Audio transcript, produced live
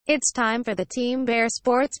It's time for the Team Bear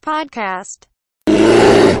Sports Podcast.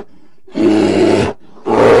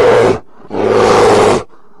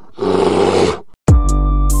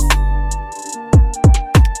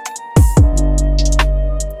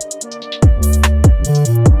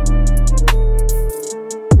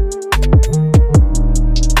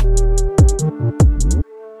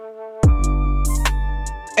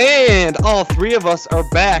 And all three of us are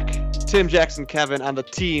back. Tim, Jackson, Kevin on the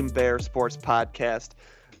Team Bear Sports Podcast.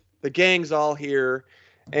 The gang's all here.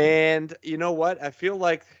 And you know what? I feel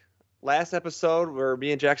like last episode where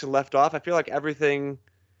me and Jackson left off, I feel like everything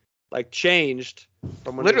changed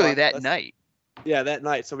from when literally that night. Yeah, that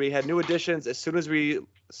night. So we had new additions. As soon as we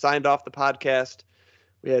signed off the podcast,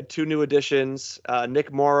 we had two new additions,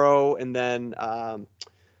 Nick Morrow and then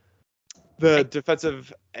the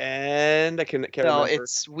defensive end. I can't remember.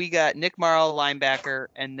 We got Nick Morrow, linebacker,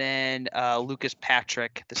 and then Lucas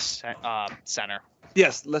Patrick, the center.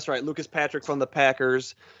 Yes, that's right. Lucas Patrick from the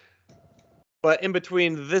Packers. But in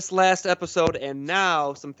between this last episode and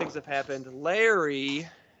now, some things have happened. Larry,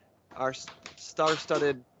 our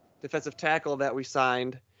star-studded defensive tackle that we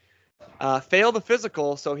signed, failed the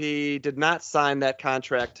physical, so he did not sign that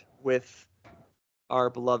contract with our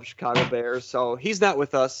beloved Chicago Bears. So he's not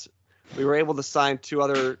with us. We were able to sign two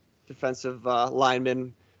other defensive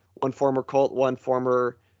linemen, one former Colt, one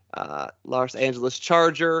former Los Angeles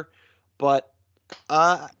Charger. But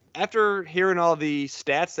after hearing all the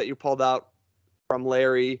stats that you pulled out from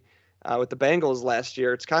Larry with the Bengals last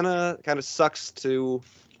year, it's kind of sucks to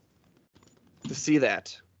see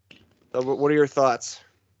that. So what are your thoughts?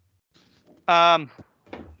 I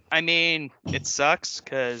mean, it sucks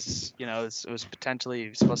because it was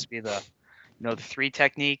potentially supposed to be the the 3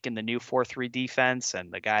 technique and the new 4-3 defense,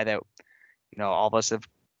 and the guy that all of us have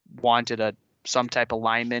wanted some type of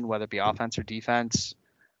lineman, whether it be offense or defense.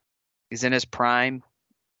 He's in his prime.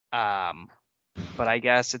 But I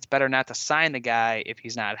guess it's better not to sign the guy if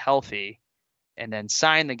he's not healthy, and then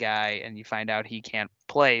sign the guy and you find out he can't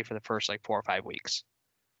play for the first 4 or 5 weeks.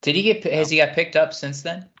 Has he got picked up since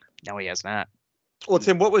then? No, he has not. Well,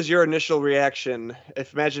 Tim, what was your initial reaction?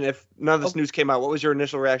 Imagine if none of this news came out, what was your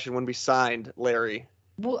initial reaction when we signed Larry?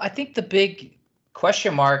 Well, I think the big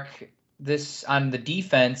question mark on the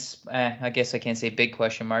defense, I guess I can't say big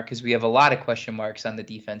question mark because we have a lot of question marks on the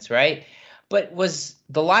defense, right? But was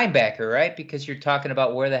the linebacker, right? Because you're talking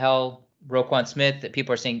about where the hell Roquan Smith, that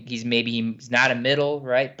people are saying he's not a middle,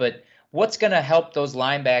 right? But what's going to help those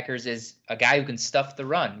linebackers is a guy who can stuff the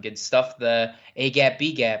run, can stuff the A-gap,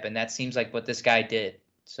 B-gap, and that seems like what this guy did.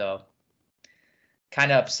 So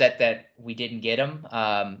kind of upset that we didn't get him,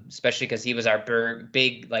 especially because he was our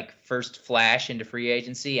big first flash into free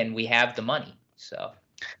agency, and we have the money. So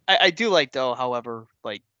I do like, though, however,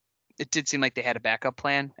 it did seem like they had a backup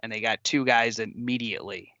plan, and they got 2 guys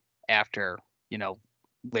immediately after,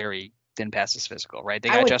 Larry didn't pass his physical, right? They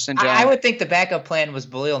got Justin Jones. I would think the backup plan was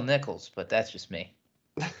Balil Nichols, but that's just me.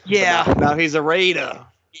 Yeah. Now he's a Raider.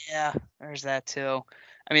 Yeah, there's that too.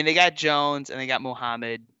 I mean, they got Jones and they got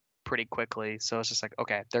Muhammad pretty quickly, so it's just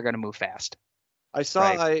okay, they're going to move fast. I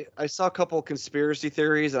saw a couple conspiracy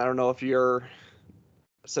theories, and I don't know if you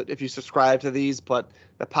subscribe to these, but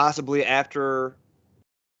that possibly after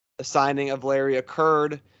the signing of Larry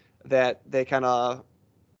occurred, that they kind of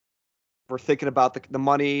were thinking about the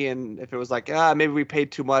money, and if it was maybe we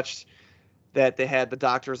paid too much, that they had the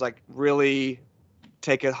doctors really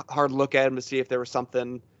take a hard look at him to see if there was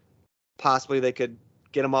something possibly they could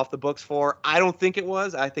get him off the books for. I don't think it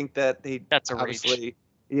was. I think that that's a obviously reach.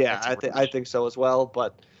 Yeah, I think so as well.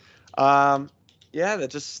 But that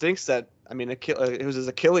just stinks. That it was his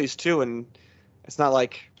Achilles too, and it's not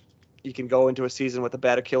like you can go into a season with a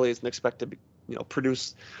bad Achilles and expect to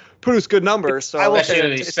produce good numbers. So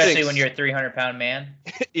especially when you're a 300-pound man.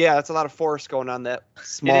 Yeah, it's a lot of force going on that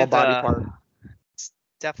small body part. It's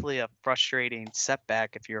definitely a frustrating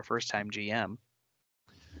setback if you're a first-time GM.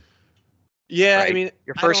 Yeah, right? I mean,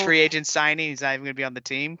 your first free agent signing, he's not even going to be on the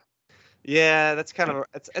team. Yeah, that's kind of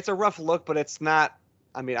it's a rough look, but it's not.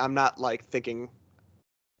 I mean, I'm not thinking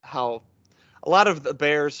how a lot of the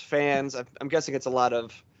Bears fans. I'm guessing it's a lot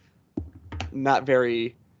of not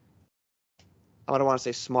very. I don't want to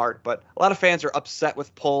say smart, but a lot of fans are upset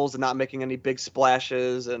with Poles and not making any big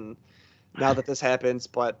splashes. And now that this happens,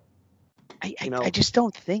 but I just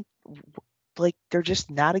don't think they're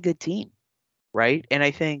just not a good team, right? And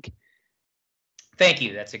I think. Thank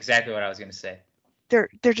you. That's exactly what I was going to say. They're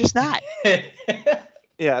just not.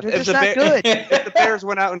 Yeah, they're just not good. If the Bears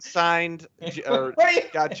went out and signed or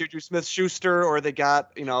got Juju Smith-Schuster, or they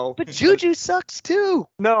got But Juju sucks too.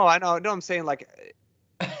 No, I know. No, I'm saying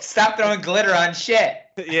Stop throwing glitter on shit.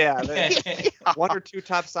 Yeah, one or two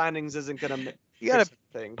top signings isn't gonna You got fix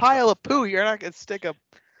a thing. pile of poo. You're not gonna stick a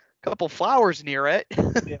couple flowers near it.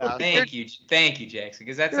 Yeah. Thank you, Jackson,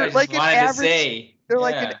 because that's what I They're just like an wanted average- to say. They're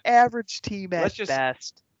like an average team at Let's just-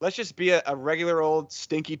 best. Let's just be a regular old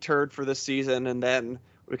stinky turd for this season, and then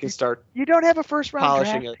we can start. You don't have a first round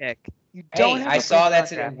Polishing draft it. pick. You don't Hey, have I a saw that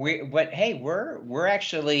first round today. We're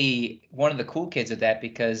actually one of the cool kids at that,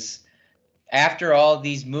 because after all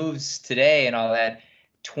these moves today and all that,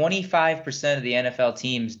 25% of the NFL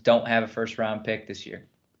teams don't have a first round pick this year.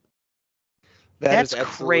 That's That is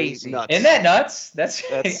absolutely crazy. nuts. Isn't that nuts? That's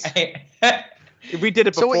We did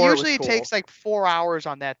it So before. what usually it it was cool. takes like 4 hours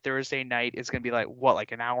on that Thursday night is going to be like, what,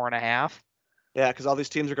 like an hour and a half? Yeah, because all these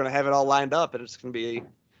teams are going to have it all lined up, and it's going to be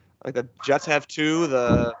like the Jets have two,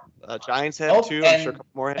 the Giants have two. I'm and sure a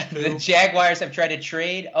couple more have the two. Jaguars have tried to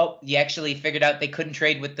trade. Oh, you actually figured out they couldn't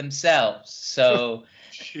trade with themselves. So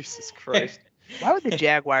Jesus Christ. Why would the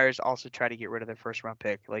Jaguars also try to get rid of their first round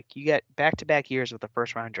pick? Like, you get back-to-back years with a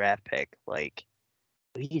first round draft pick. Like,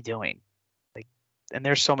 what are you doing? Like, and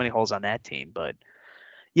there's so many holes on that team. But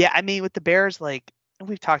yeah, I mean, with the Bears, like,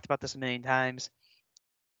 we've talked about this a million times.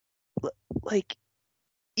 Like,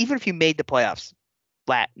 even if you made the playoffs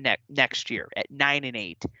next year at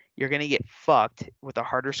 9-8, you're gonna get fucked with a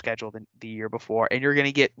harder schedule than the year before, and you're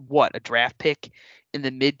gonna get a draft pick in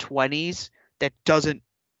the mid-20s that doesn't,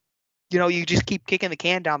 you just keep kicking the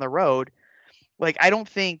can down the road. Like, I don't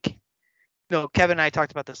think, Kevin and I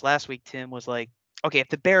talked about this last week. Tim was like, okay, if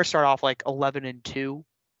the Bears start off like 11-2,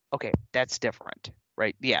 okay, that's different,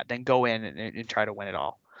 right? Yeah, then go in and try to win it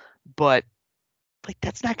all. But like,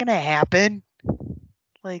 that's not gonna happen.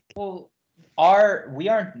 Like, well, we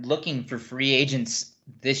aren't looking for free agents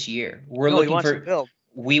this year. We're he looking wants to for build.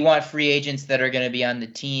 we want free agents that are going to be on the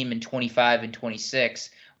team in 25 and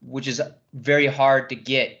 26, which is very hard to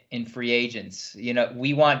get in free agents.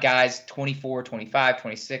 We want guys 24, 25,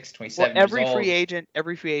 26, 27 Well, every years old.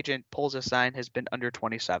 free agent pulls a sign has been under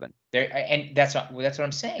 27. And that's what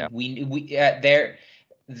I'm saying. Yeah.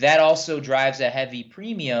 That also drives a heavy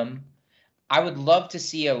premium. I would love to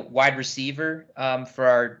see a wide receiver for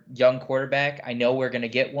our young quarterback. I know we're going to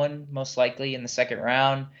get one most likely in the second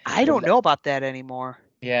round. I don't know about that anymore.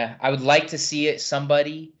 Yeah, I would like to see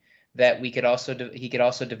somebody that he could also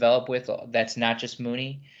develop with. That's not just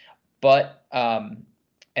Mooney, but and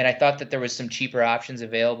I thought that there was some cheaper options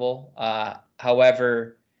available.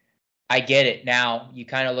 However, I get it now. You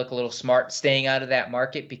kind of look a little smart staying out of that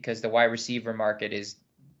market, because the wide receiver market is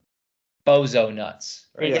bozo nuts.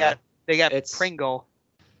 Right? They got It's- Pringle.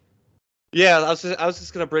 Yeah, I was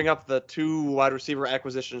just going to bring up the two wide receiver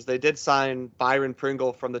acquisitions. They did sign Byron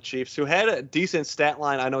Pringle from the Chiefs, who had a decent stat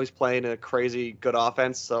line. I know he's playing a crazy good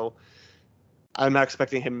offense, so I'm not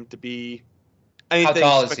expecting him to be anything.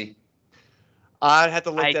 How tall is he? I'd have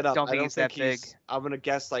to look I that up. don't think I don't he's think that big. I'm going to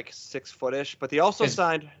guess like 6-footish, but they also Is-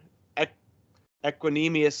 signed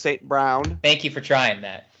Equanimeous St. Brown. Thank you for trying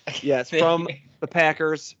that. Yes, from the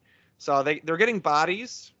Packers. So they're getting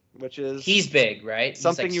bodies, which is He's big, right? He's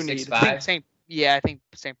Something like you need. 6'5". I think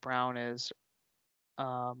St. Brown is.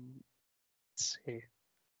 Let's see.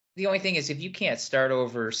 The only thing is, if you can't start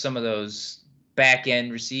over some of those back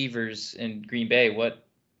end receivers in Green Bay,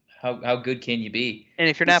 how good can you be? And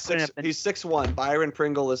if you're he's not putting up, he's 6'1". Byron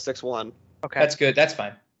Pringle is 6'1". okay, That's good. That's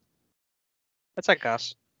fine. that's like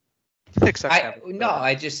us. We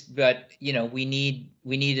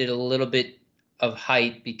needed a little bit of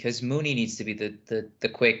height, because Mooney needs to be the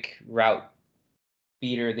quick route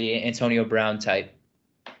beater, the Antonio Brown type.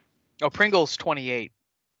 Oh, Pringle's 28,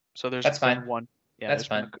 so there's That's fine. one. Yeah, That's there's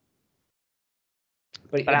fine. one.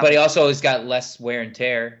 But But he also has got less wear and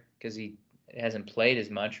tear, because he hasn't played as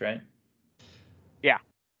much, right?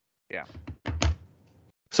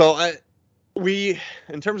 So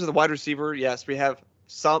in terms of the wide receiver, yes, we have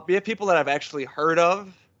people that I've actually heard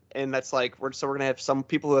of, and that's like we're gonna have some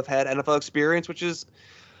people who have had NFL experience, which is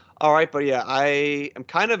all right. But yeah, I am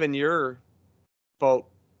kind of in your boat,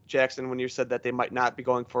 Jackson, when you said that they might not be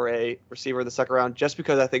going for a receiver in the second round, just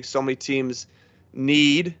because I think so many teams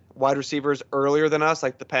need wide receivers earlier than us.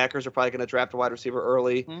 Like the Packers are probably going to draft a wide receiver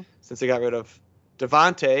early since they got rid of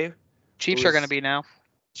Devontae. Chiefs are going to be now.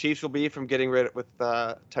 Chiefs will be from getting rid with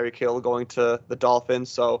Tyreek Hill going to the Dolphins.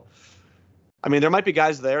 So, I mean, there might be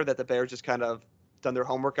guys there that the Bears just kind of done their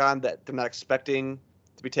homework on that they're not expecting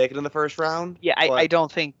to be taken in the first round. Yeah, but I don't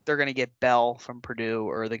think they're going to get Bell from Purdue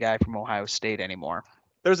or the guy from Ohio State anymore.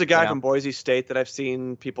 There's a guy Yeah. from Boise State that I've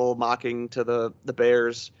seen people mocking to the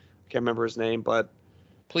Bears. Can't remember his name, but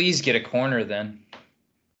Please get a corner then.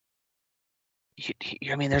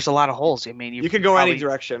 I mean, there's a lot of holes. I mean, you could go any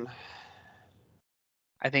direction.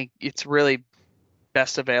 I think it's really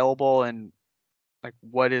best available and like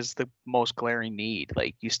what is the most glaring need?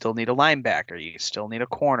 Like you still need a linebacker, you still need a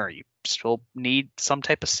corner, you still need some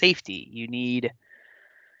type of safety. You need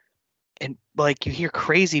and like you hear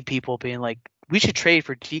crazy people being like, we should trade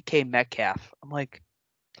for DK Metcalf. I'm like,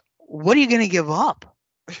 what are you gonna give up?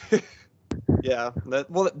 Yeah,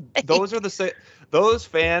 those are those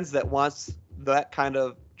fans that wants that kind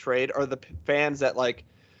of trade are the fans that like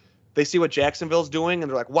they see what Jacksonville's doing and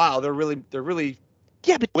they're like, wow, they're really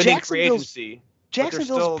Yeah, but winning free agency.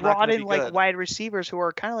 Jacksonville's brought in like wide receivers who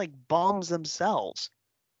are kind of like bums themselves.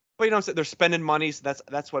 But you know, they're spending money. So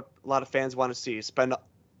that's what a lot of fans want to see. Spend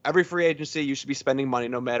every free agency. You should be spending money,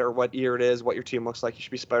 no matter what year it is, what your team looks like. You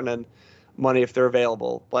should be spending money if they're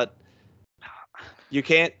available. But you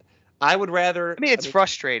can't. I would rather. I mean, it's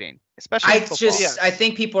frustrating, especially. I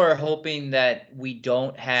think people are hoping that we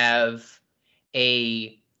don't have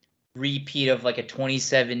a repeat of like a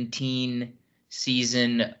 2017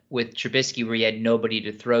 season with Trubisky where he had nobody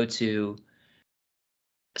to throw to.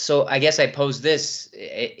 So I guess I pose this,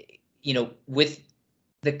 with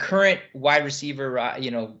the current wide receiver,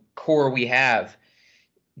 core we have,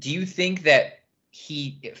 do you think that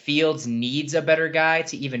Fields needs a better guy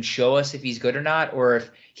to even show us if he's good or not? Or if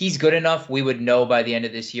he's good enough, we would know by the end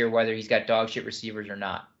of this year whether he's got dog shit receivers or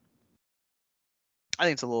not? I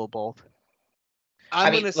think it's a little both.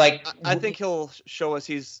 I think he'll show us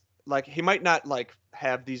he's like, he might not like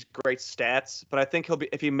have these great stats, but I think he'll be,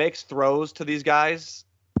 if he makes throws to these guys,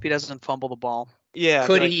 if he doesn't fumble the ball. Yeah.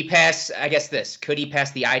 Could he pass, I guess could he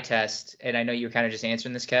pass the eye test? And I know you were kind of just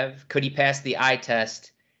answering this, Kev. Could he pass the eye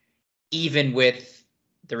test even with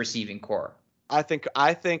the receiving core? I think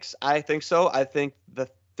so. I think the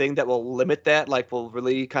thing that will limit that, like will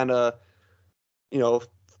really kind of,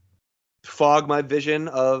 fog my vision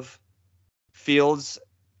of Fields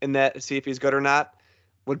in that, see if he's good or not,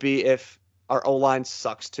 would be if our O-line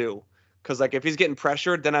sucks too. Because like if he's getting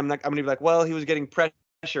pressured, then I'm gonna be like, well, he was getting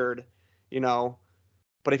pressured,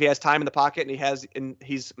 But if he has time in the pocket and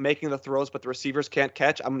he's making the throws, but the receivers can't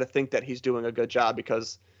catch, I'm gonna think that he's doing a good job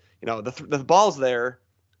because, the ball's there.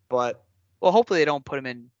 But hopefully they don't put him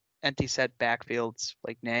in empty set backfields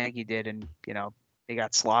like Nagy did, and they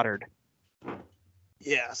got slaughtered.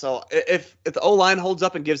 Yeah, so if the O-line holds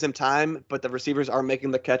up and gives him time, but the receivers aren't making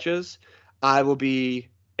the catches, I will be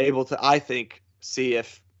able to, I think, see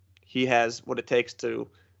if he has what it takes to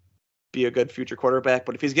be a good future quarterback.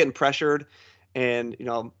 But if he's getting pressured and,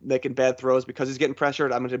 making bad throws because he's getting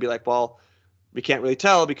pressured, I'm going to be like, well, we can't really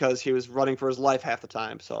tell because he was running for his life half the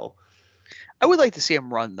time. So I would like to see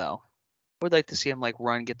him run, though. I would like to see him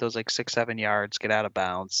run, get those 6-7 yards, get out of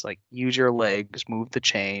bounds, use your legs, move the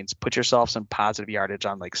chains, put yourself some positive yardage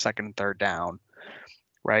on second and third down.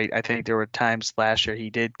 Right. I think there were times last year he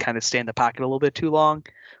did kind of stay in the pocket a little bit too long.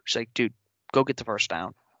 It's dude, go get the first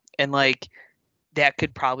down. And that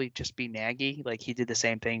could probably just be Nagy. He did the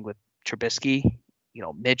same thing with Trubisky.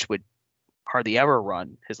 Mitch would hardly ever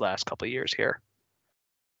run his last couple of years here.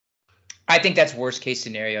 I think that's worst case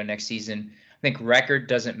scenario next season. I think record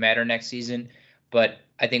doesn't matter next season, but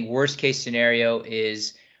I think worst case scenario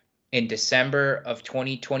is in December of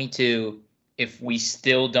 2022, if we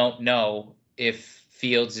still don't know if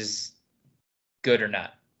Fields is good or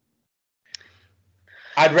not.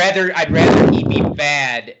 I'd rather he be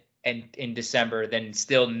bad and in December than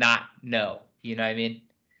still not know. You know what I mean?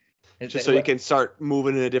 Just so you can start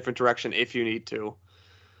moving in a different direction if you need to.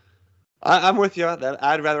 I'm with you.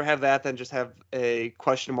 I'd rather have that than just have a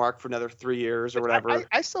question mark for another 3 years or whatever.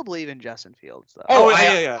 I still believe in Justin Fields, though. Oh,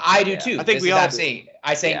 yeah. I do too. I think we all do.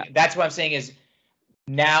 That's what I'm saying is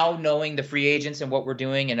now knowing the free agents and what we're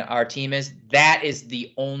doing and our team that is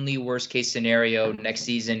the only worst case scenario next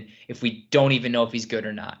season if we don't even know if he's good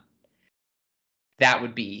or not. That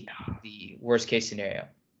would be the worst case scenario.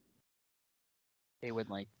 They win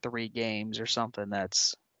 3 games or something.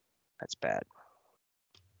 That's bad.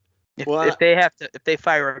 If they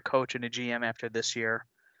fire a coach and a GM after this year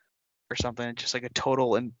or something, just a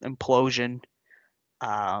total implosion.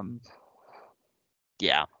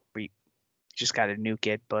 We just got to nuke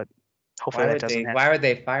it, but hopefully that doesn't happen. Why would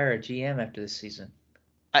they fire a GM after this season?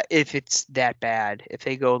 If it's that bad, if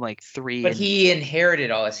they go 3. But he inherited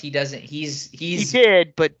all this. He doesn't. He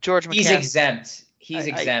did, but George McCaskey. He's exempt. He's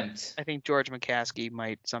exempt. I think George McCaskey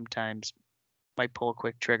might pull a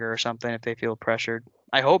quick trigger or something if they feel pressured.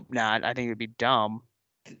 I hope not. I think it'd be dumb.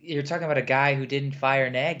 You're talking about a guy who didn't fire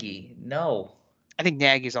Nagy. No. I think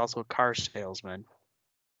Nagy's also a car salesman.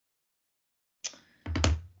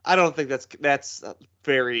 I don't think that's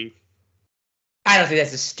very. I don't think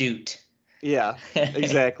that's astute. Yeah,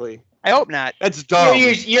 exactly. I hope not. That's dumb.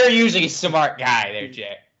 You're usually a smart guy there,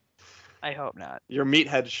 Jack. I hope not. Your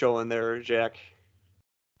meathead showing there, Jack.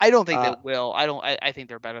 I don't think they will. I think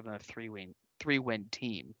they're better than a three-win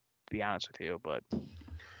team, to be honest with you. But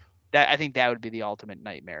I think that would be the ultimate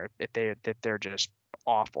nightmare if they're just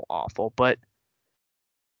awful. But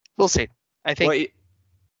we'll see. I think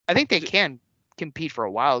they can compete for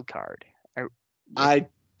a wild card. I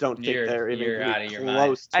don't think they're you're even out of your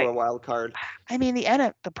close to a wild card. I mean,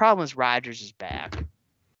 the problem is Rodgers is back,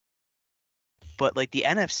 but like the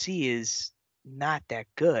NFC is not that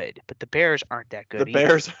good. But the Bears aren't that good. The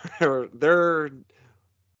Bears probably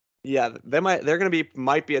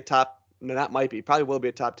will be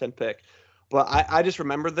a top 10 pick. But I just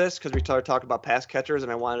remember this because we started talking about pass catchers,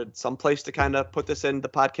 and I wanted some place to kind of put this in the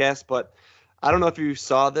podcast. But I don't know if you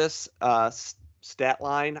saw this stat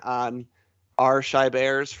line on our Shy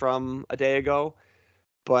Bears from a day ago,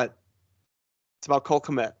 but it's about Cole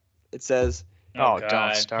Kmet. It says, don't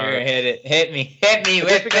start. Here, hit me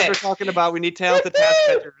just because we're talking about we need talented pass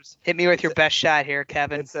catchers. Hit me with your best shot here,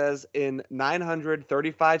 Kevin. It says in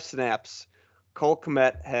 935 snaps, Cole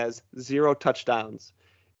Kmet has 0 touchdowns.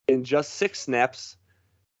 In just 6 snaps,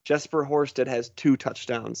 Jesper Horsted has 2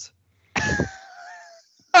 touchdowns.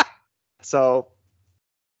 So,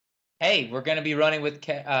 hey, we're gonna be running with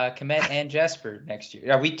Kmet and Jesper next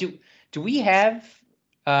year. Are we do we have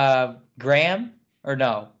Graham or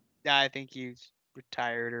no? Yeah, I think he's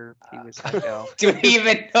retired or he was let go. Do we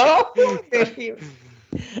even know?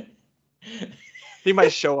 he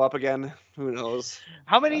might show up again. Who knows?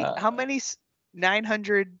 How many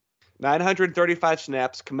 900? 935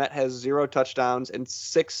 snaps. Kmet has 0 touchdowns. And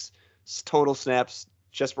 6 total snaps.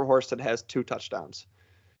 Jesper Horsted has 2 touchdowns.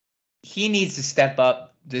 He needs to step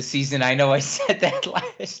up this season. I know I said that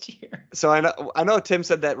last year. So I know Tim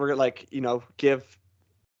said that we're like, you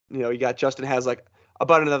got Justin has like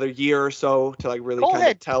about another year or so to like really kind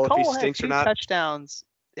of tell if he stinks or not. Touchdowns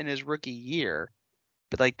in his rookie year,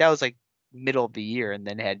 but like that was like middle of the year and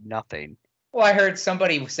then had nothing. Well, I heard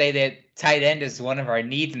somebody say that tight end is one of our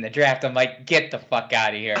needs in the draft. I'm like, get the fuck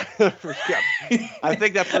out of here. I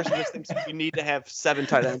think that person just thinks you need to have 7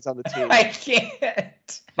 tight ends on the team. I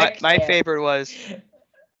can't. My favorite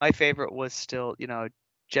was still,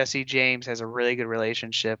 Jesse James has a really good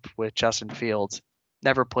relationship with Justin Fields.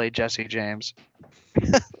 Never played Jesse James.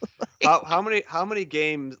 How many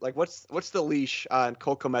games? Like, what's the leash on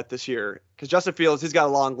Cole Kmet this year? Because Justin Fields, he's got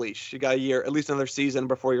a long leash. You got a year, at least another season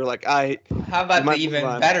before you're like, how about the even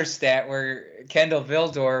better stat where Kendall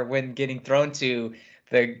Vildor, when getting thrown to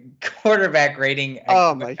the quarterback rating, it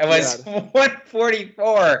was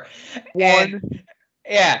 144.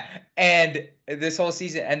 And this whole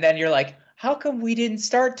season, and then you're like, how come we didn't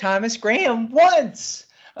start Thomas Graham once?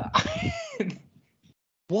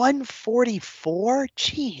 144?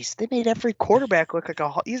 Jeez, they made every quarterback look like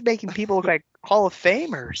he's making people look like Hall of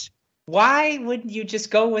Famers. Why wouldn't you just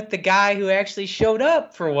go with the guy who actually showed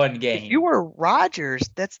up for one game? If you were Rodgers,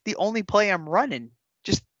 that's the only play I'm running.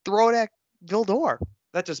 Just throw it at Vildor.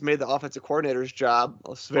 That just made the offensive coordinator's job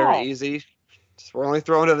very easy. We're only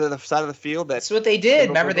throwing to the side of the field. That's what they did.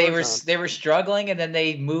 Remember, they were struggling, and then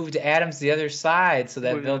they moved Adams to the other side so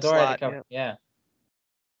that Vildor had to come. Yeah.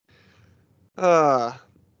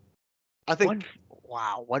 I think.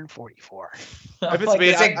 Wow, 144. If it's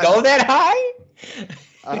me, does it go that high?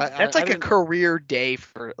 That's like a career day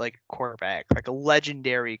for like a quarterback, like a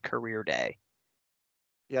legendary career day.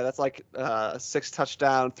 Yeah, that's like 6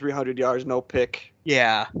 touchdown, 300 yards, no pick.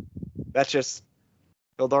 Yeah. That's just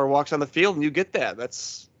Vildor walks on the field and you get that.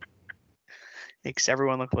 That's makes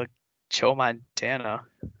everyone look like Joe Montana.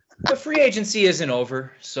 The free agency isn't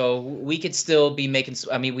over, so we could still be making.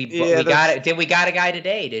 I mean, we got it. We got a guy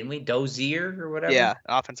today, didn't we? Dozier or whatever. Yeah,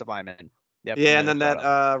 offensive lineman. Yep. Yeah, and then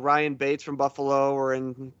that Ryan Bates from Buffalo were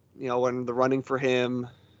in the running for him.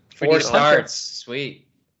 4 starts, sweet.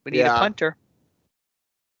 We need a punter.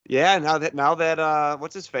 Yeah, now that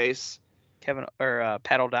what's his face? Pat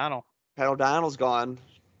O'Donnell. Pat O'Donnell's gone.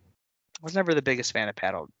 I was never the biggest fan of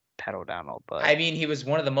Pat O'Donnell, but I mean, he was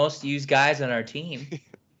one of the most used guys on our team.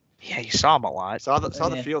 Yeah, you saw him a lot. Saw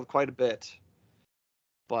the field quite a bit.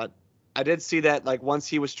 But I did see that like once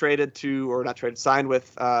he was signed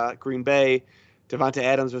with Green Bay, Devonta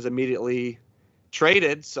Adams was immediately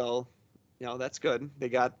traded. So, that's good. They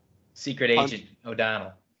got secret agent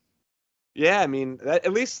O'Donnell. Yeah, I mean,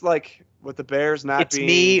 at least like with the Bears not it's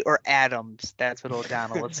me or Adams. That's what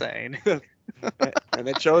O'Donnell was saying. And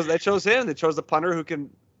they chose him. They chose the punter who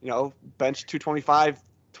can, bench 225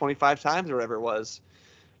 25 times or whatever it was.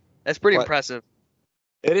 That's pretty impressive.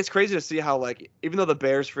 It is crazy to see how, like, even though the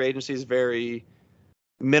Bears free agency is very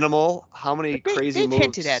minimal. How many crazy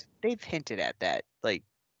moves? They've hinted at that. Like,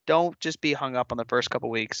 don't just be hung up on the first couple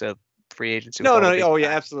weeks of free agency. No. Oh yeah,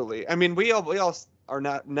 absolutely. I mean, we all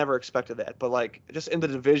are never expected that, but like just in the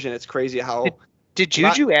division, it's crazy how. Did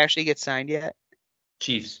Juju actually get signed yet?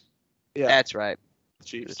 Chiefs. Yeah, That's right.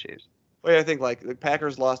 Chiefs. The Chiefs. Well, I think like the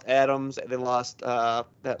Packers lost Adams, and they lost that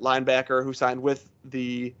linebacker who signed with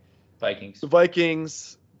the Vikings.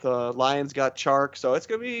 The Lions got Chark, so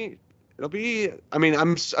it'll be. I mean,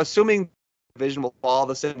 I'm assuming the division will fall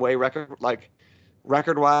the same way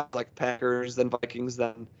record-wise, like Packers, then Vikings,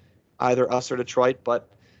 then either us or Detroit, but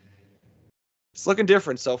it's looking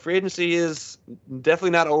different. So free agency is definitely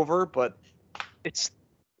not over, but It's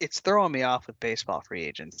throwing me off with baseball free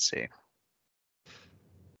agency.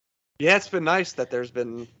 yeah, it's been nice that there's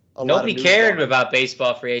been a lot of Nobody news cared going on. about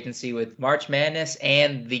baseball free agency with March Madness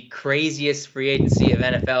and the craziest free agency of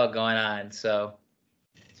NFL going on. So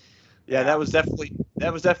Yeah, that was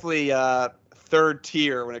definitely third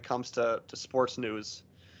tier when it comes to sports news.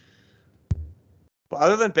 But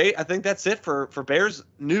other than I think that's it for Bears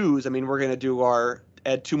news. I mean, we're gonna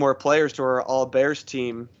add 2 more players to our All Bears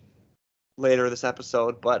team later this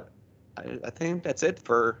episode, but I think that's it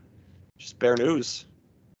for just Bear news.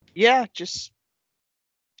 Yeah, just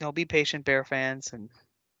be patient, Bear fans, and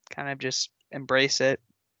kind of just embrace it.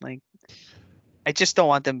 Like, I just don't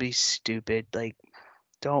want them to be stupid. Like,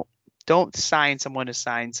 don't sign someone to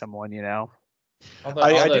sign someone. I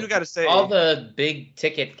do gotta say, all the big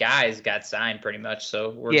ticket guys got signed pretty much. So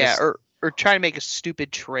we're or try to make a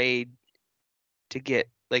stupid trade to get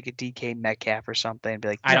like a DK Metcalf or something. Be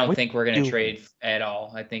like, I don't think we're gonna trade at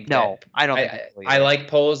all. I think I don't. I like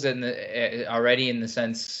Poles already in the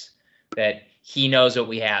sense that he knows what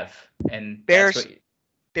we have, and Bears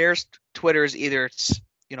Twitter is either it's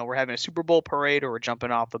we're having a Super Bowl parade or we're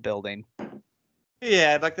jumping off a building.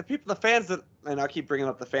 yeah, like the fans that, and I'll keep bringing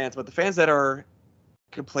up the fans, but the fans that are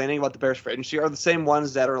complaining about the Bears free agency are the same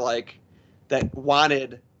ones that are like that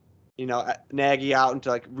wanted Nagy out and to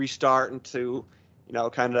like restart and to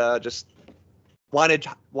kind of just wanted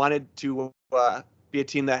to be a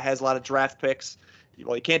team that has a lot of draft picks.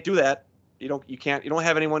 Well, you can't do that. You don't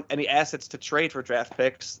have any assets to trade for draft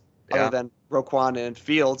picks other than Roquan and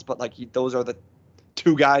Fields, but like those are the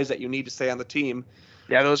 2 guys that you need to stay on the team.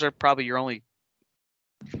 Yeah, those are probably your only.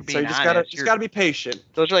 So you just gotta be patient.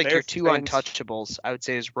 Those are like Bears your 2 fans, untouchables. I would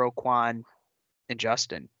say is Roquan and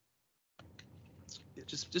Justin.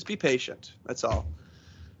 Just be patient. That's all.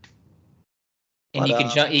 And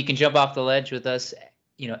you can jump off the ledge with us,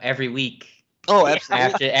 every week. Oh,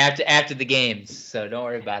 absolutely. after the games. So don't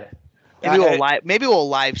worry about it. Maybe we'll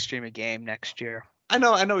live stream a game next year. I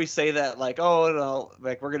know we say that like, oh no,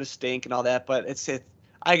 like we're gonna stink and all that, but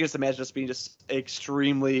I just imagine us being just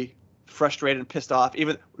extremely frustrated and pissed off,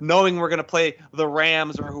 even knowing we're gonna play the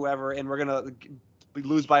Rams or whoever, and we're gonna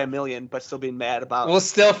lose by 1 million, but still being mad about. We'll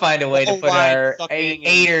still find a way to put our sucking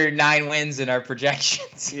 8 or 9 wins in our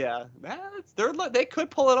projections. Yeah, they could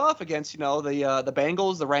pull it off against the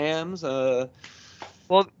Bengals, the Rams.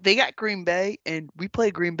 Well, they got Green Bay, and we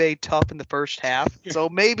played Green Bay tough in the first half, so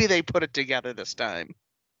maybe they put it together this time.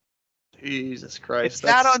 Jesus Christ! It's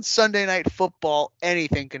not on Sunday Night Football.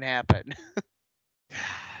 Anything can happen.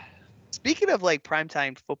 Speaking of like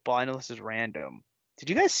primetime football, I know this is random. Did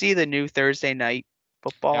you guys see the new Thursday Night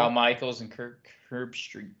Football? Al Michaels and Kirk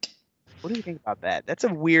Herbstreit. What do you think about that? That's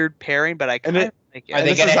a weird pairing, but I kind of like it. Are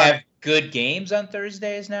they going to have good games on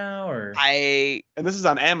Thursdays now, or? And this is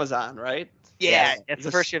on Amazon, right? Yeah, it's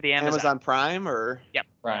the first year of the Amazon Prime, or? Yep.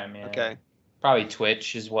 Prime, yeah. Okay. Probably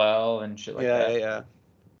Twitch as well and shit like that. Yeah.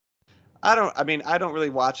 I don't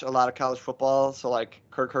really watch a lot of college football, so like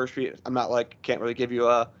Kirk Herbstreit, I'm not like can't really give you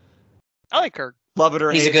a. I like Kirk. Love it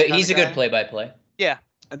or he's hate it. He's a good play-by-play. Yeah.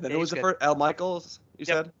 And then who was the first? Al Michaels, you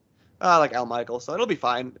said? I like Al Michaels, so it'll be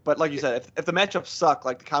fine. But like you said, if the matchups suck,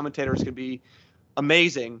 like the commentators can be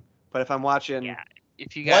amazing. But if I'm watching,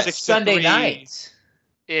 if you got Sunday night,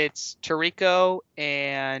 it's Tirico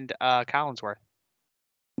and Collinsworth.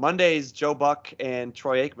 Monday's Joe Buck and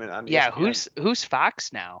Troy Aikman on. Yeah, ESPN. who's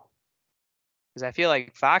Fox now? Because I feel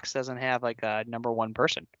like Fox doesn't have like a number 1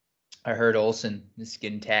 person. I heard Olsen is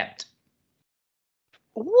getting tapped.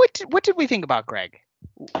 What did we think about Greg?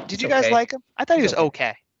 Did you guys like him? I thought he was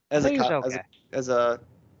okay. As a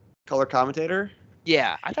color commentator.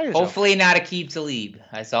 Yeah, I thought he was. Hopefully not Aqib Talib.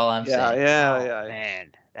 That's all I'm saying. Yeah.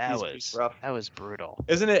 Man, that was rough. That was brutal.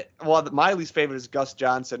 Isn't it? Well, my least favorite is Gus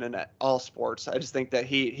Johnson in all sports. I just think that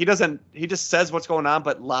he just says what's going on,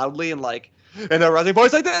 but loudly and like in a rising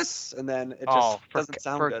voice like this, and then it just doesn't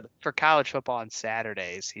sound good. For college football on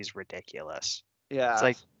Saturdays, he's ridiculous. Yeah.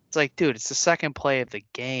 It's like, dude, it's the second play of the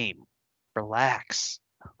game. Relax.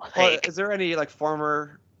 Well, Like, is there any like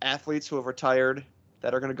former athletes who have retired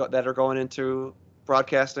that are going into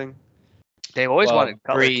broadcasting? they've always Well, wanted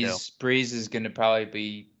color too. Breeze is going to probably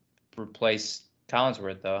be replace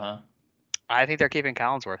Collinsworth, though, huh? I think they're keeping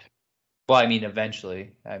Collinsworth. Well, I mean,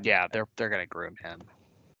 eventually. Yeah, they're gonna groom him.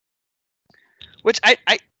 Which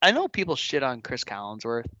I know people shit on Chris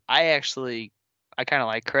Collinsworth. I kind of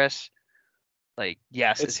like Chris. Like,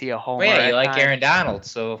 yes, is he a homer? Yeah, you at like times? Aaron Donald,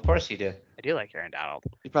 so of course you do. I do like Aaron Donald.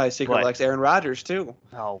 He probably secretly But- likes Aaron Rodgers too.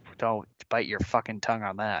 No, don't bite your fucking tongue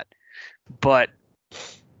on that. But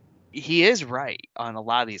he is right on a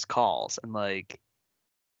lot of these calls, and like,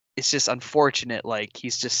 it's just unfortunate. Like, he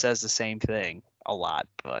just says the same thing a lot.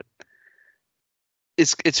 But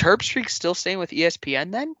is Herbstreit still staying with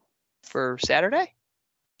ESPN then for Saturday?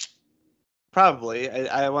 Probably.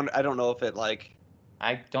 I don't know if it like.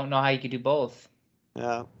 I don't know how you could do both.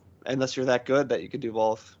 Yeah. Unless you're that good that you could do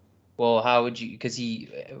both. Well, how would you? Because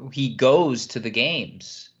he goes to the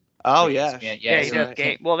games. Oh yeah. Yeah, Yeah, he you're does right.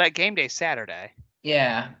 game. Well, that game day Saturday.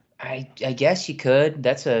 Yeah, I guess you could.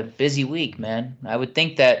 That's a busy week, man. I would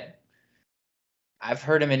think that. I've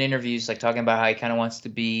heard him in interviews like talking about how he kind of wants to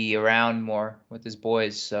be around more with his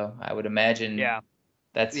boys. So I would imagine. Yeah,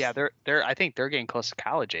 That's they're. I think they're getting close to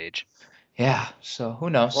college age. yeah. So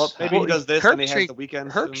who knows? Well, maybe he does this and he has the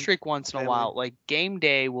weekend. Herbstreit once in a family. while, like game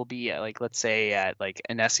day will be at, like, let's say at like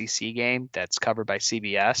an SEC game that's covered by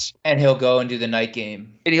CBS, And he'll go and do the night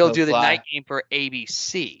game. and he'll do the fly. night game for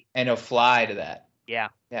ABC. And he'll fly to that. Yeah,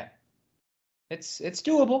 Yeah. It's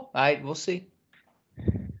doable. We'll see.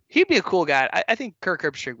 he'd be a cool guy. I think Kirk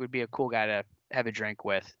Herbstreit would be a cool guy to have a drink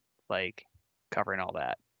with, like covering all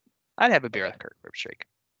that. I'd have a beer with Kirk Herbstreit.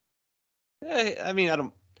 Yeah, I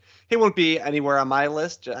mean, he won't be anywhere on my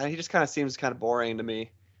list. He just kind of seems kind of boring to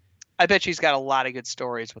me. I bet she's got a lot of good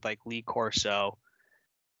stories with like Lee Corso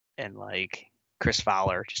and like Chris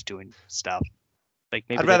Fowler just doing stuff. Like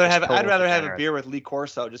maybe I'd rather they're just have total a degenerates. beer with Lee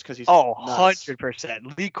Corso just because he's Oh, nuts.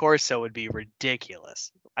 100%. Lee Corso would be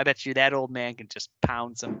ridiculous. I bet you that old man can just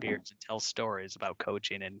pound some beers and tell stories about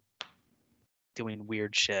coaching and doing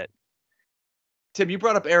weird shit. Tim, you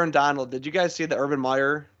brought up Aaron Donald. Did you guys see the Urban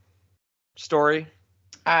Meyer story?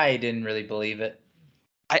 I didn't really believe it.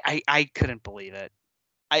 I couldn't believe it.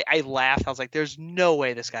 I laughed. I was like, there's no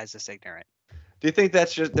way this guy's this ignorant. Do you think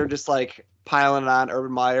they're just like piling it on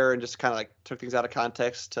Urban Meyer and just kind of like took things out of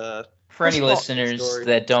context to? For any First of all, listeners story.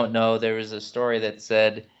 that don't know, there was a story that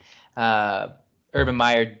said Urban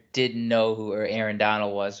Meyer didn't know who Aaron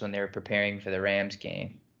Donald was when they were preparing for the Rams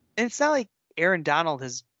game. And it's not like Aaron Donald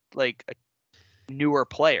is like a newer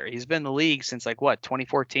player. He's been in the league since like what,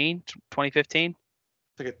 2014, 2015?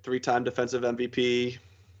 Like a 3-time defensive MVP.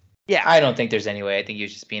 Yeah. I don't think there's any way. I think he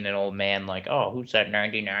was just being an old man like, oh, who's that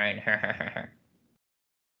 99?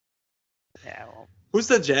 Yeah. Well, Who's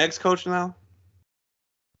the Jags coach now?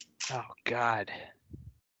 oh God.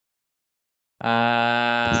 It's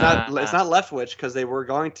not Leftwich because they were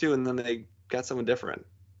going to, and then they got someone different.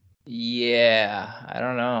 Yeah, I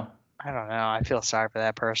don't know. I don't know. I feel sorry for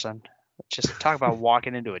that person. Just talk about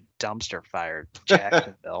walking into a dumpster fire,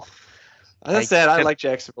 Jacksonville. That's Like, sad. I could- like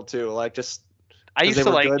Jacksonville too. Like just I 'Cause used they to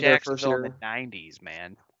were like good their first Jacksonville in year. the 90s,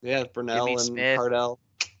 man. yeah, Burnell Jimmy and Smith. Cardell.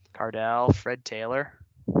 Cardell, Fred Taylor.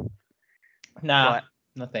 Nah, What?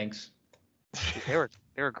 no thanks. They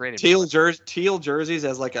were great. at Teal jerseys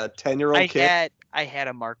as like a 10-year-old I kid. had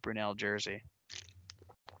a Mark Brunell jersey.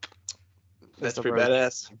 That's the pretty road.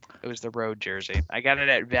 badass. It was the road jersey. I got it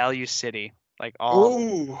at Value City. Like all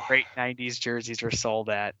Ooh. great 90s jerseys were sold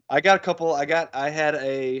at. I got a couple. I had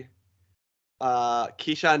a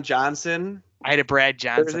Keyshawn Johnson I had a Brad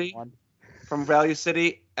Johnson Jersey? one. from Value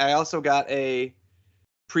City. I also got a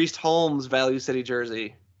Priest Holmes Value City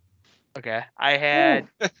jersey. Okay. I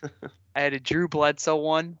had a Drew Bledsoe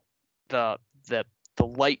one. The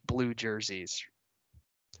light blue jerseys.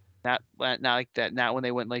 Not like that. Not when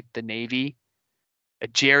they went like the Navy. A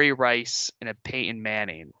Jerry Rice and a Peyton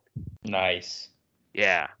Manning. Nice.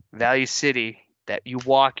 Yeah. Value City. That you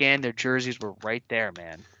walk in, their jerseys were right there,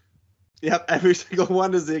 man. Yep, every single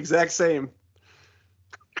one is the exact same.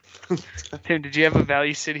 Tim, did you have a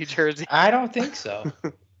Value City jersey? I don't think so.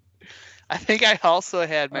 I think I also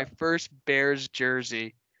had my first Bears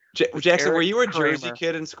jersey. Jackson, were Eric you a jersey Kramer.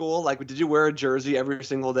 kid in school? Like, did you wear a jersey every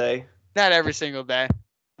single day? Not every single day.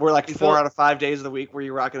 Were like You 4 feel- out of 5 days of the week where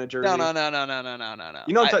you rocking a jersey? No.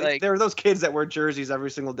 You know, I, there were those kids that wear jerseys every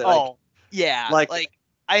single day. Oh, yeah. like- Like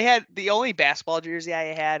I had the only basketball jersey I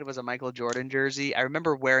had was a Michael Jordan jersey. I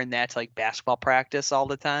remember wearing that to like basketball practice all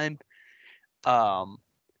the time.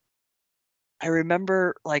 I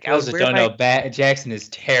remember like I Those would that wear don't my know, Jackson is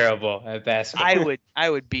terrible at basketball. I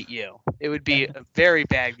would beat you. It would be a very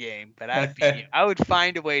bad game, but I would beat you. I would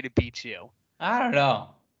find a way to beat you. I don't know.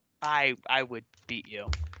 I would beat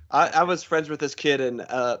you. I was friends with this kid in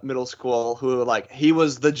middle school who like he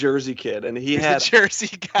was the Jersey kid, and he He's had the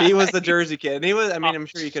Jersey guy. he was the Jersey kid, and he was. I mean, I'm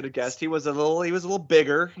sure you could have guessed. He was a little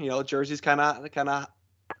bigger. You know, Jersey's kind of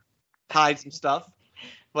hide some stuff,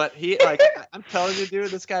 but he like I'm telling you,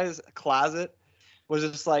 dude, this guy's closet was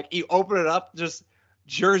just like you open it up, just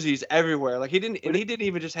jerseys everywhere. Like he didn't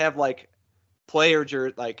even just have like player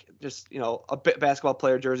jersey, like just a bit basketball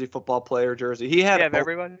player jersey, football player jersey. He had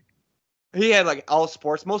everyone. He had like all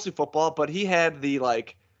sports, mostly football, but he had the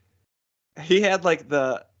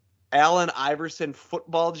Allen Iverson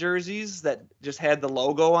football jerseys that just had the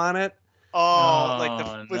logo on it. Oh,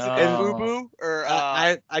 like was it the FUBU or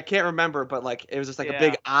I can't remember, but like it was just like a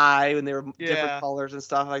big eye and they were different colors and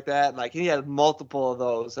stuff like that. Like he had multiple of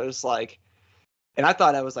those. I was like, and I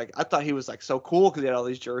thought he was like so cool because he had all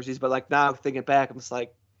these jerseys. But like now thinking back, I'm just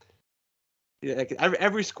like, like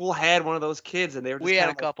every school had one of those kids, and they were just we had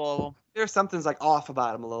a like, couple of them. There's something's like off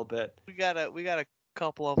about him a little bit. We got a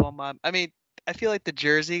couple of them. I mean, I feel like the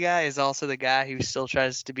Jersey guy is also the guy who still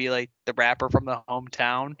tries to be like the rapper from the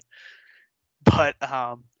hometown. But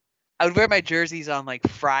I would wear my jerseys on like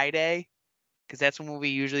Friday because that's when we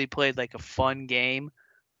usually played like a fun game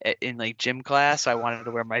in like gym class. So I wanted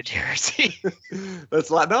to wear my jersey. That's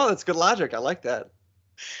good logic. I like that.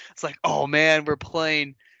 It's like, oh man, we're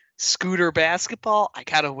playing scooter basketball. I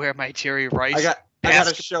gotta wear my Jerry Rice. I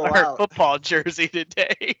gotta show out. Football jersey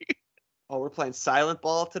today. Oh, we're playing silent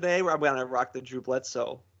ball today. I'm gonna rock the Drew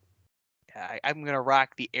Bledsoe. Yeah, I'm gonna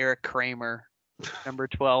rock the Eric Kramer number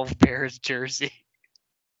 12 Bears jersey.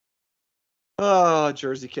 Oh,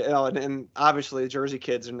 Jersey kid. Oh, and obviously Jersey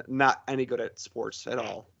kids are not any good at sports at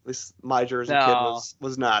all. At least my Jersey kid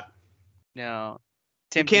was not. No.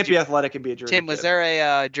 Tim, you can't be athletic and be a Jersey Tim, kid. was there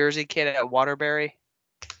a Jersey kid at Waterbury?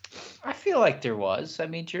 I feel like there was. I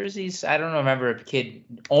mean, jerseys. I don't remember a kid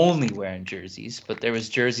only wearing jerseys, but there was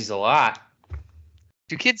jerseys a lot.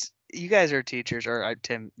 Do kids? You guys are teachers, or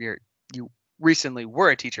Tim, you recently were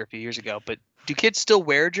a teacher a few years ago, but do kids still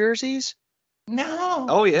wear jerseys? No.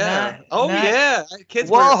 Oh yeah. Yeah. Kids.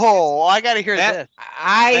 Whoa! I gotta hear this.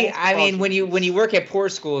 I mean, when you work at poor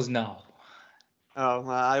schools, no. Oh,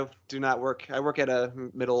 I do not work. I work at a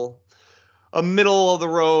middle of the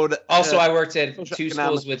road. Also, I worked at two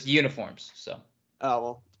schools with uniforms, so. Oh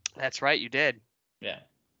well. That's right, you did. Yeah.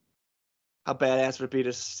 How badass would it be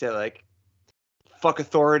to say like, fuck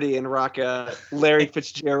authority and rock a Larry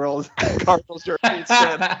Fitzgerald Cardinals jersey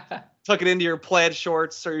instead? Tuck it into your plaid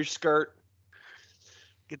shorts or your skirt.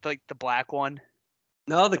 Get like the black one.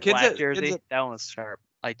 No, the kids black at jersey. That one was sharp.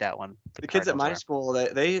 I like that one. The kids at my school,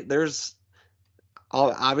 there's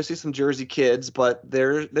obviously some Jersey kids, but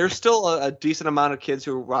there's still a decent amount of kids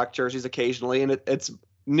who rock jerseys occasionally, and it's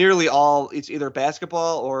nearly all. It's either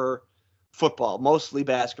basketball or football, mostly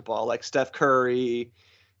basketball, like Steph Curry,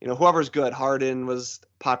 whoever's good. Harden was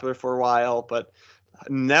popular for a while, but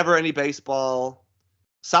never any baseball.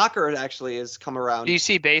 Soccer actually has come around. Do you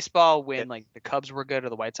see baseball when like the Cubs were good or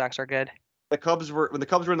the White Sox are good? When the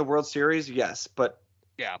Cubs were in the World Series, yes, but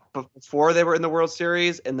yeah, before they were in the World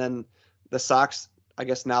Series, and then the Sox, I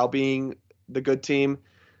guess now being the good team,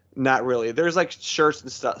 not really. There's like shirts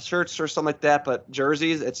or something like that, but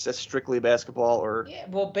jerseys, it's just strictly basketball or. Yeah,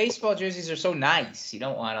 well, baseball jerseys are so nice. You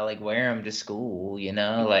don't want to like wear them to school,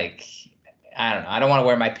 like. I don't know. I don't want to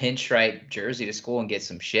wear my pinstripe jersey to school and get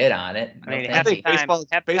some shit on it. I think baseball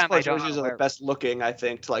jerseys are the best looking, I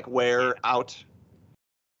think, to like wear out.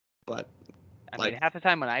 But I mean, half the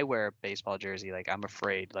time when I wear a baseball jersey, like I'm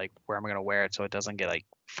afraid like where I'm gonna wear it so it doesn't get like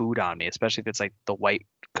food on me, especially if it's like the white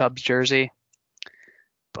Cubs jersey.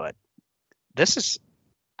 But I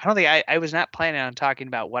don't think I was not planning on talking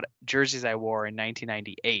about what jerseys I wore in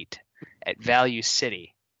 1998 at Value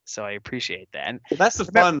City. So I appreciate that. And that's the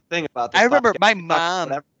fun thing about this. I remember my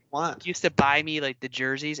mom used to buy me like the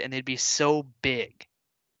jerseys, and they'd be so big.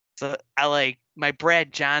 So I like my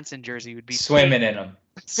Brad Johnson jersey would be swimming in them.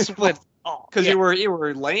 Swim. Oh, because you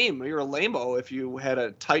were lame. You were a lame-o if you had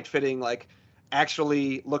a tight-fitting, like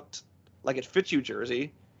actually looked like it fit you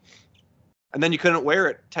jersey, and then you couldn't wear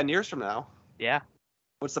it 10 years from now. Yeah.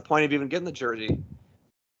 What's the point of even getting the jersey?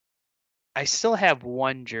 I still have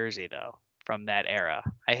one jersey though. From that era,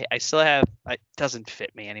 I still have. It doesn't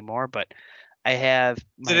fit me anymore, but I have.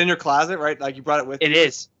 Is it in your closet, right? Like you brought it with you? It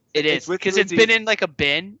is because it's been in like a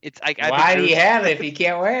bin. It's like why do you have it if you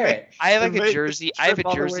can't wear it? I have like a jersey. I have a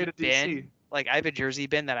jersey bin. Like I have a jersey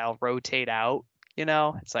bin that I'll rotate out.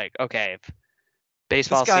 It's like okay, if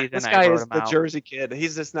baseball This season, guy I wrote is him the out. Jersey kid.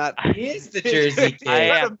 He's just not. He is the Jersey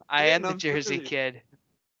kid. I am the Jersey Jersey. kid.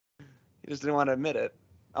 He just didn't want to admit it.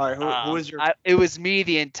 All right, who is your? It was me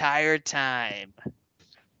the entire time.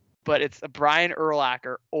 But it's a Brian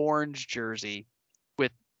Urlacher orange jersey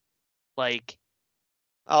with like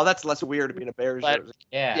Oh, that's less weird being a Bears jersey.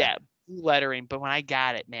 yeah, blue lettering. But when I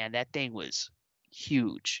got it, man, that thing was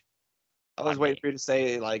huge. I was waiting for you to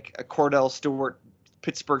say like a Cordell Stewart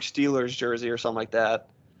Pittsburgh Steelers jersey or something like that.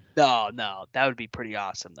 No, that would be pretty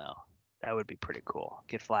awesome though. That would be pretty cool.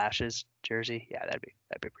 Get Flashes jersey, yeah, that'd be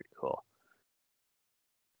pretty cool.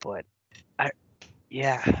 But I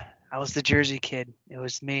was the Jersey kid. It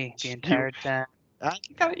was me the entire time.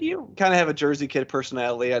 You kind of have a Jersey kid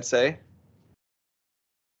personality, I'd say.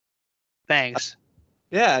 Thanks.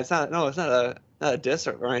 Yeah, it's not a diss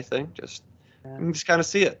or anything. Just you can just kind of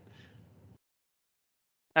see it.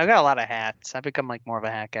 I've got a lot of hats. I've become like more of a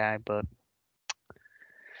hat guy, but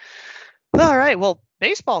all right. Well,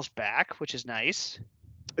 baseball's back, which is nice.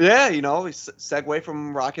 Yeah, we segue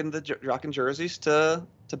from rocking jerseys to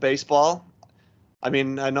baseball. I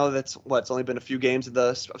mean, I know it's only been a few games of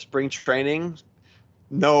the spring training.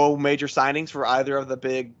 No major signings for either of the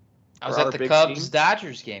big. I was at the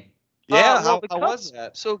Cubs-Dodgers game. Yeah, how was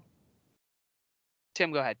that? So,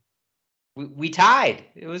 Tim, go ahead. We tied.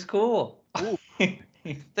 It was cool.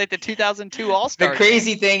 It's like the 2002 All-Star. The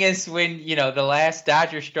crazy thing is when, the last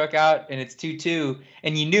Dodger struck out and it's 2-2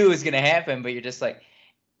 and you knew it was going to happen, but you're just like,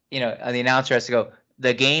 the announcer has to go,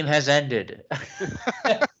 the game has ended.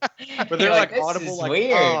 But they're like audible, this is like,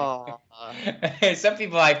 weird. Oh. Some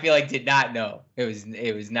people I feel like did not know. It was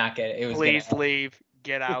not good. It was Please leave.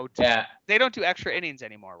 Get out. Yeah. They don't do extra innings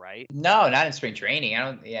anymore, right? No, not in spring training. I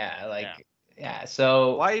don't. Yeah.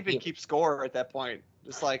 So why even keep score at that point?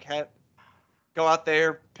 Just like go out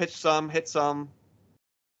there, pitch some, hit some.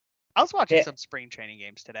 I was watching some spring training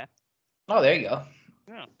games today. Oh, there you go.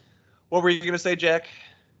 Yeah. What were you gonna say, Jack?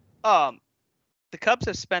 The Cubs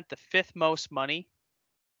have spent the 5th most money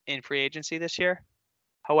in free agency this year.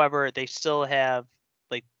 However, they still have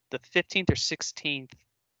like the 15th or 16th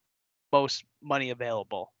most money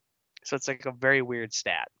available. So it's like a very weird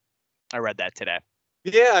stat. I read that today.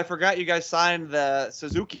 Yeah, I forgot you guys signed the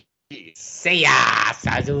Suzuki. Seiya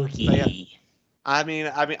Suzuki. I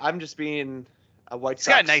mean, I'm just being a White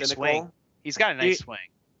Sox. He's got a nice cynical. swing. He's got a nice swing.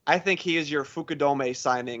 I think he is your Fukudome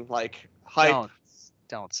signing, like hype.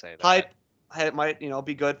 Don't say that. Hype might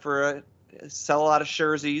be good for sell a lot of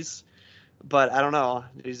jerseys, but I don't know.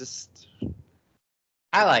 He's just.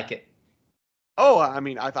 I like it. Oh, I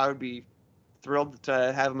mean, I would be thrilled to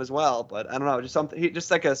have him as well, but I don't know, just something, just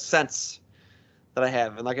like a sense that I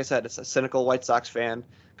have, and like I said, it's a cynical White Sox fan.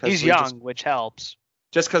 He's young, which helps.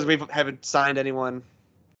 Just because we haven't signed anyone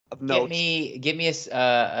of note. Give me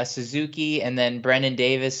a Suzuki and then Brendan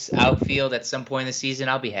Davis outfield at some point in the season.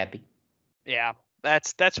 I'll be happy. Yeah,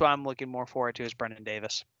 that's what I'm looking more forward to is Brendan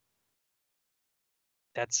Davis.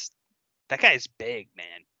 That guy's big,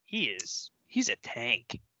 man. He's a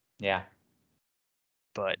tank. Yeah.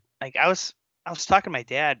 But like I was talking to my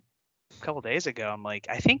dad a couple days ago. I'm like,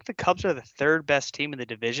 I think the Cubs are the 3rd best team in the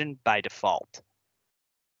division by default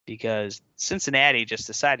because Cincinnati just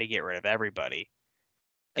decided to get rid of everybody.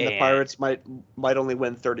 And the Pirates might only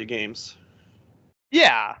win 30 games.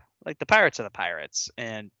 Yeah, like the Pirates are the Pirates,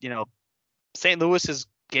 and St. Louis is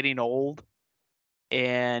getting old,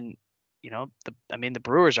 and the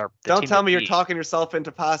Brewers are. Don't tell me you're talking yourself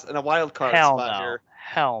into in a wild card spot here.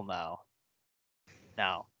 Hell no.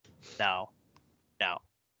 No.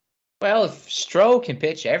 Well, if Stroh can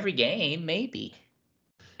pitch every game, maybe.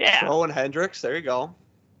 Yeah. Stroh and Hendricks, there you go.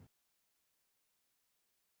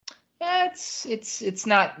 Yeah, it's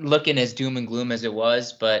not looking as doom and gloom as it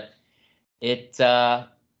was, but it'll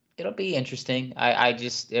be interesting.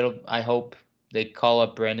 I hope they call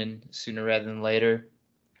up Brendan sooner rather than later.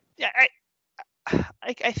 Yeah,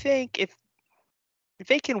 I think if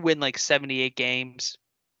they can win like 78 games,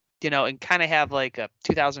 and kind of have like a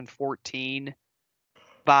 2014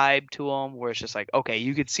 vibe to them, where it's just like, okay,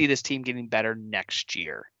 you could see this team getting better next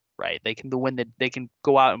year, right? They can they can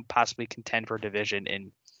go out and possibly contend for a division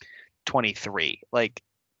in 23. Like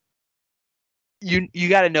you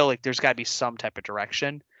got to know, like there's got to be some type of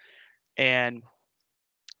direction, and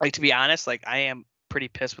like to be honest, like I am pretty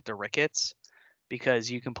pissed with the Ricketts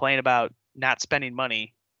because you complain about not spending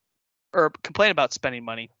money, or complain about spending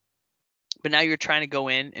money, but now you're trying to go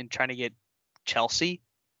in and trying to get Chelsea.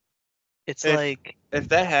 It's if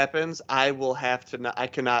that happens, I will have to. I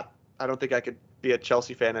don't think I could be a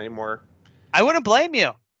Chelsea fan anymore. I wouldn't blame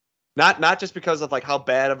you. Not just because of like how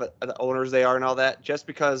bad of the owners they are and all that, just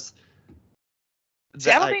because.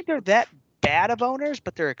 See, I don't think they're that bad of owners,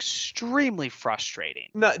 but they're extremely frustrating.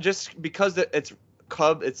 No, just because it's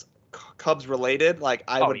Cubs related. Like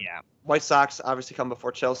Yeah. White Sox obviously come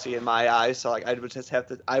before Chelsea in my eyes, so like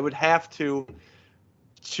I would have to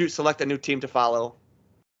select a new team to follow.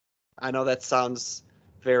 I know that sounds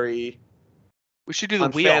very We should do the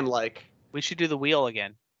wheel. unfan-like. We should do the wheel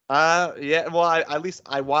again. Yeah. Well, at least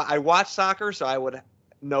I watch soccer, so I would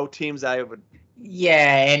know teams I would.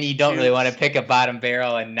 Yeah, and you don't really Choose. want to pick a bottom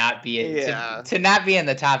barrel and not be to not be in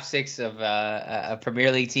the top 6 of a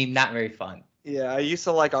Premier League team. Not very fun. Yeah, I used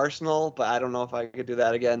to like Arsenal, but I don't know if I could do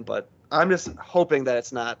that again. But I'm just hoping that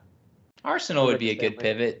it's not. Arsenal would be a good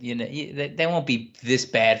pivot. You know, they won't be this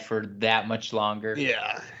bad for that much longer.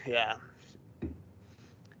 Yeah.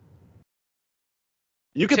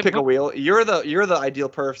 You can pick a wheel. You're the ideal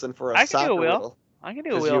person for a soccer wheel. I can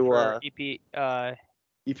do a wheel for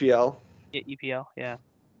EPL. EPL, yeah.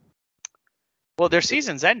 Well, their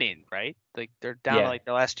season's ending, right? Like they're down to like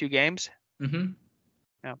the last 2 games. Mm-hmm.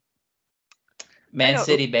 Yeah. Man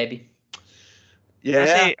City, baby.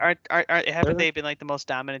 Yeah. Haven't they been like the most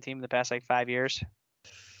dominant team in the past like 5 years?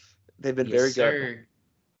 They've been very good.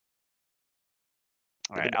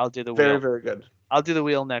 All right, I'll do the wheel. Very, very good. I'll do the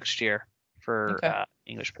wheel next year for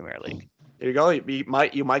English Premier League. There you go. You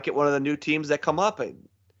might get one of the new teams that come up. You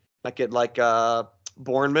might get like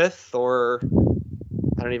Bournemouth, or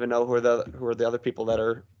I don't even know who are the other people that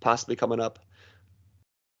are possibly coming up.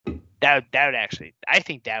 That would actually, I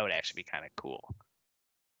think that would actually be kind of cool.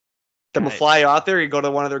 Them will fly out there. You go to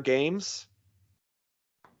one of their games.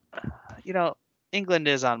 You know, England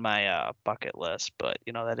is on my bucket list, but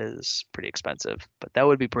you know that is pretty expensive. But that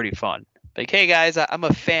would be pretty fun. Like, hey guys, I'm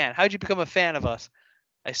a fan. How'd you become a fan of us?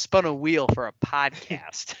 I spun a wheel for a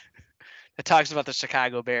podcast that talks about the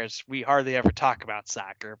Chicago Bears. We hardly ever talk about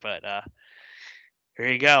soccer, but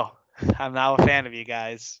here you go. I'm now a fan of you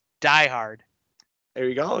guys. Die hard. There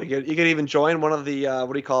you go. You could even join one of the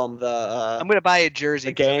what do you call them? I'm gonna buy a jersey.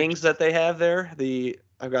 The gangs that they have there. I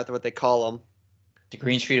forgot what they call them. The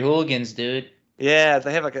Green Street Hooligans, dude. Yeah,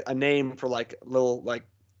 they have like a name for like little like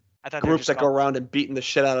groups that go around and beating the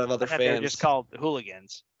shit out of other fans. They're just called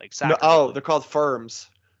hooligans, like soccer. No, they're called firms.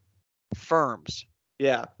 Firms.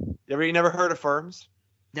 Yeah. You never heard of firms?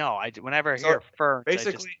 No, whenever I hear firms,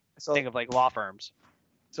 basically, I just think of like law firms.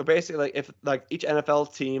 So basically, like if like each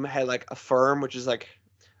NFL team had like a firm, which is like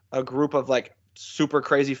a group of like super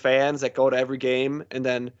crazy fans that go to every game and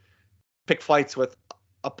then pick fights with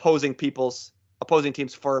opposing teams'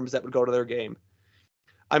 firms that would go to their game.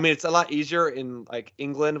 I mean, it's a lot easier in like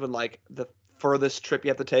England when like the furthest trip you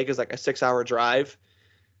have to take is like a 6-hour drive.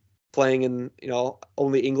 Playing in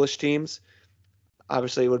only English teams,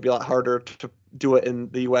 obviously it would be a lot harder to do it in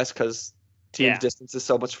the U.S. because teams' distance is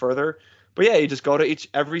so much further. But yeah, you just go to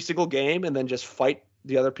every single game and then just fight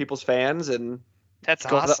the other people's fans and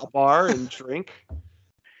go awesome. to a bar and drink.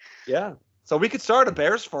 Yeah, so we could start a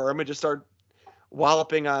Bears firm and just start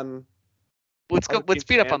walloping on. Let's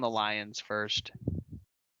beat up on the Lions first.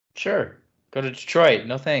 Sure, go to Detroit.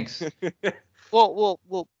 No thanks.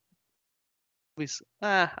 Well.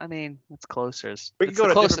 I mean, it's closer. We could go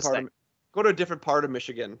to a different part of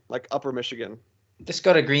Michigan, like Upper Michigan. Just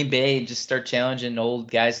go to Green Bay and just start challenging old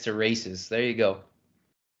guys to races. There you go.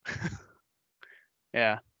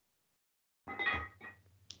 Yeah.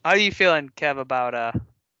 How are you feeling, Kev, about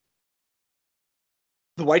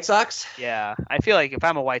the White Sox? Yeah, I feel like if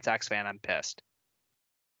I'm a White Sox fan, I'm pissed.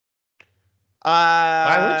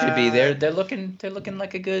 Why would you be? They're looking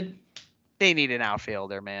like a good. They need an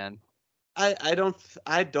outfielder, man. I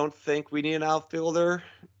don't think we need an outfielder.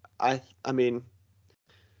 I mean,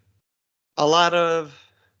 a lot of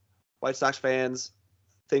White Sox fans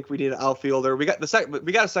think we need an outfielder. We got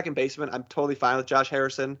a second baseman. I'm totally fine with Josh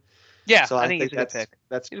Harrison. Yeah, so I think he's a good pick.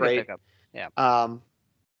 That's great. Yeah.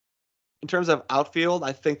 In terms of outfield,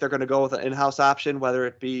 I think they're going to go with an in-house option, whether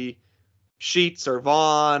it be Sheets or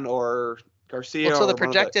Vaughn or Garcia. Well, so the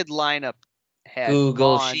projected lineup had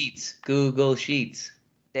Google Vaughn. Sheets.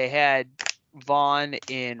 They had Vaughn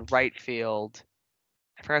in right field.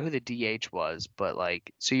 I forgot who the DH was, but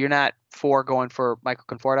so you're not going for Michael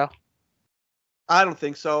Conforto? I don't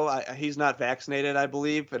think so. He's not vaccinated, I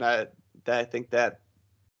believe, and I think that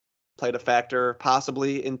played a factor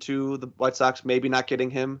possibly into the White Sox maybe not getting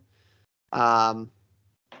him. And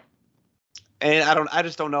I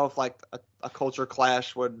just don't know if like a culture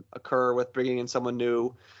clash would occur with bringing in someone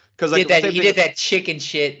new. Because he did that chicken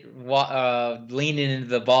shit, leaning into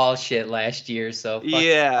the ball shit last year. So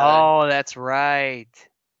yeah. Oh, that's right.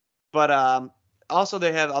 But also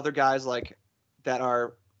they have other guys like that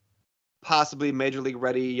are possibly major league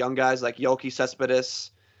ready young guys like Yoki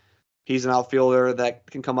Cespedes. He's an outfielder that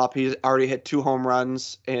can come up. He's already hit 2 home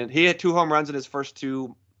runs, and he hit 2 home runs in his first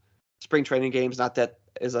 2 spring training games. Not that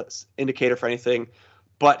is an indicator for anything,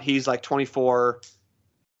 but he's like 24,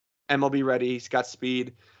 MLB ready. He's got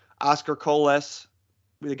speed. Oscar Coles,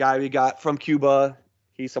 the guy we got from Cuba.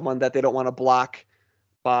 He's someone that they don't want to block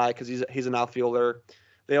by because he's an outfielder.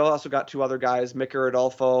 They also got 2 other guys, Micker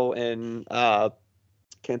Adolfo and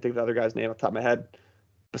can't think of the other guy's name off the top of my head.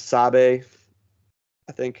 Basabe,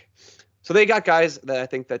 I think. So they got guys that I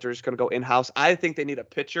think that they're just going to go in-house. I think they need a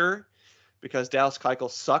pitcher because Dallas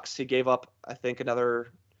Keuchel sucks. He gave up, I think,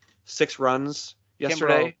 another 6 runs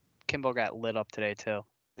yesterday. Kimbrel got lit up today too.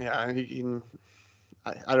 Yeah,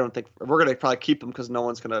 I don't think we're going to probably keep him because no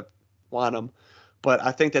one's going to want him. But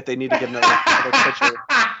I think that they need to get another pitcher.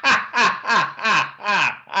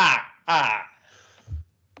 I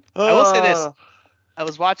will say this. I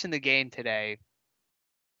was watching the game today.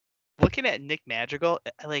 Looking at Nick Madrigal,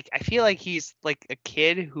 like I feel like he's like a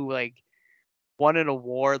kid who like won an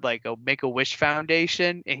award like a Make-A-Wish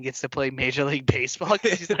Foundation and gets to play Major League Baseball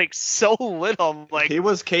because he's like so little. I'm like, he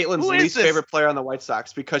was Caitlin's least favorite player on the White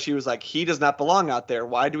Sox because she was like, he does not belong out there.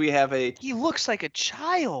 Why do we have a? He looks like a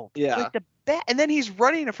child. Yeah. Like the bat, and then he's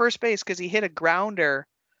running to first base because he hit a grounder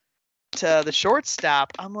to the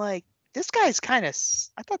shortstop. I'm like, this guy's kind of.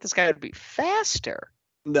 I thought this guy would be faster.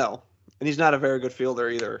 No, and he's not a very good fielder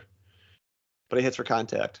either. But he hits for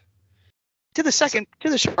contact. To the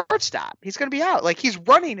shortstop. He's gonna be out. Like he's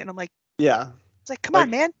running, and I'm like, yeah. It's like, come on,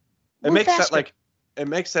 man. It makes sense. Like it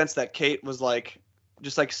makes sense that Kate was like,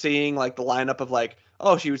 just like seeing like the lineup of like,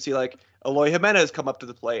 oh, she would see like Eloy Jimenez come up to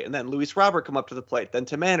the plate, and then Luis Robert come up to the plate, then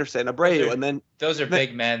Tim Anderson, Abreu, and then those are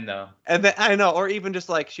big men though. And then I know, or even just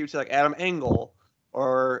like she would see like Adam Engel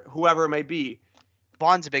or whoever it may be.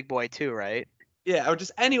 Vaughn's a big boy too, right? Yeah, or just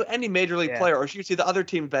any major league player, or she would see the other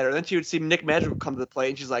team better. Then she would see Nick Madrigal come to the plate,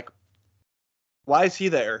 and she's like, "Why is he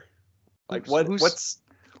there? Like, what's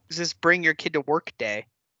is this bring your kid to work day?"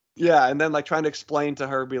 Yeah, and then like trying to explain to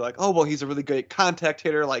her, be like, "Oh, well, he's a really great contact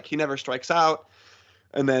hitter. Like, he never strikes out."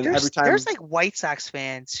 And then every time there's like White Sox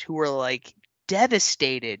fans who were like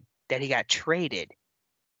devastated that he got traded.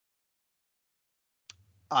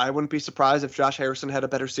 I wouldn't be surprised if Josh Harrison had a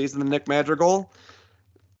better season than Nick Madrigal.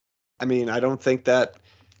 I mean, I don't think that.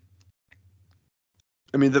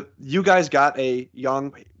 I mean, you guys got a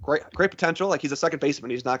young, great potential. Like he's a second baseman.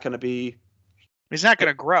 He's not going to be. He's not going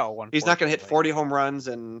to grow. He's not going to hit 40 home runs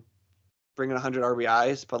and bring in 100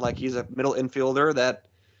 RBIs. But like he's a middle infielder that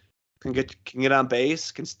can get on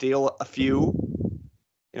base, can steal a few.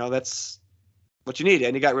 You know, that's what you need.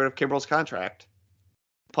 And you got rid of Kimbrel's contract,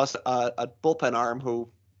 plus a bullpen arm who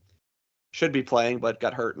should be playing but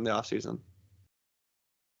got hurt in the offseason.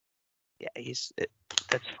 Yeah,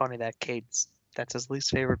 that's funny that that's his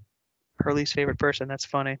her least favorite person. That's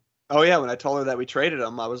funny. Oh yeah, when I told her that we traded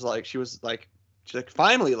him, she was like,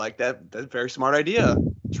 finally, like that's a very smart idea.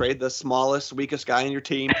 Trade the smallest, weakest guy in your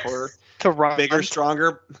team for bigger,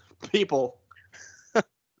 stronger people.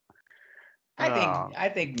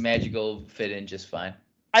 I think Madrigal will fit in just fine.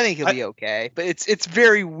 I think he'll be okay, but it's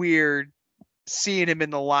very weird seeing him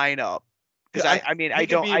in the lineup. Because I mean, I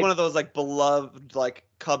don't. He could be one of those like beloved like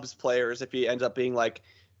Cubs players if he ends up being like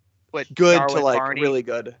good Darwin to like Barney, really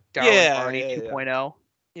good. Darwin Barney 2.0.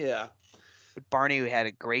 Yeah. But Barney who had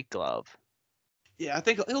a great glove. Yeah, I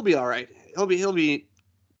think he'll be all right. He'll be.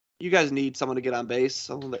 You guys need someone to get on base,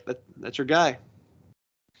 so that's your guy.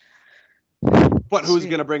 But who's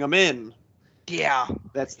gonna bring him in? Yeah.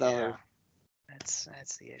 That's the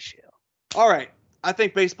issue. All right. I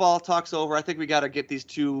think baseball talk's over. I think we got to get these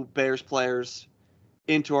 2 Bears players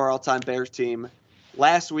into our all-time Bears team.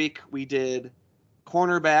 Last week we did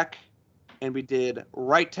cornerback and we did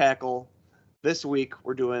right tackle. This week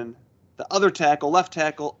we're doing the other tackle, left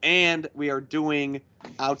tackle, and we are doing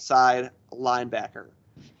outside linebacker.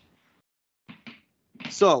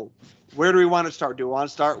 So, where do we want to start? Do we want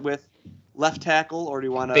to start with left tackle or do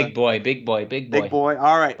you want to Big boy. Big boy.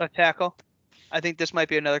 All right. Left tackle. I think this might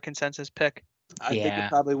be another consensus pick. I think it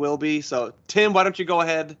probably will be. So, Tim, why don't you go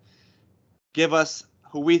ahead, give us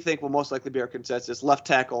who we think will most likely be our consensus left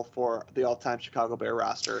tackle for the all-time Chicago Bear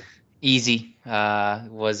roster. Easy.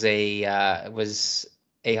 Was a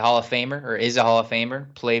Hall of Famer or is a Hall of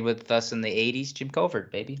Famer. Played with us in the 80s. Jim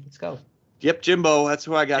Covert, baby. Let's go. Yep, Jimbo. That's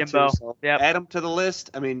who I got Jimbo. too. So yep. Add him to the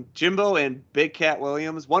list. I mean, Jimbo and Big Cat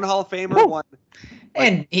Williams. One Hall of Famer, one.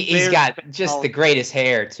 And he's got just the greatest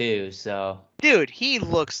hair too. So, dude, he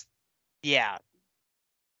looks. Yeah.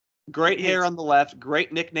 Great hair on the left.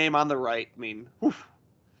 Great nickname on the right. I mean, oof.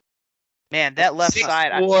 Man, that left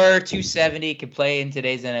side. 6'4", 270 can play in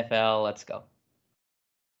today's NFL. Let's go.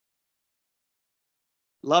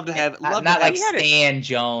 Love to have. Love Not to like have, Stan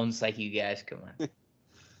Jones, like you guys. Come on.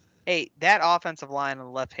 Hey, that offensive line on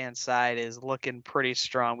the left-hand side is looking pretty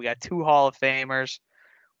strong. We got 2 Hall of Famers.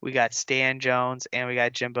 We got Stan Jones, and we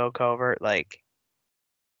got Jimbo Covert. Like,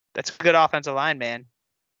 that's a good offensive line, man.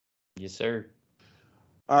 Yes, sir.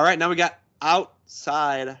 All right, now we got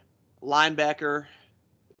outside linebacker.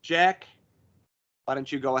 Jack, why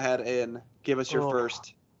don't you go ahead and give us your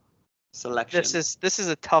first selection? This is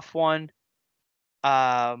a tough one.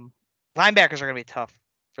 Linebackers are going to be tough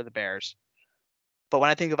for the Bears. But when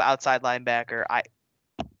I think of outside linebacker, I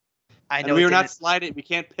know and we are not sliding. We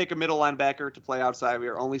can't pick a middle linebacker to play outside. We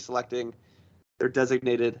are only selecting their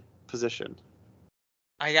designated position.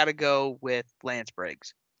 I got to go with Lance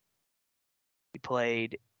Briggs. He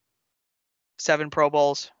played 7 Pro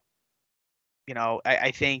Bowls. You know,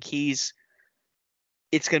 I think it's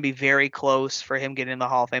going to be very close for him getting in the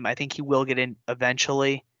Hall of Fame. I think he will get in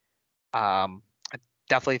eventually. I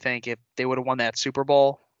definitely think if they would have won that Super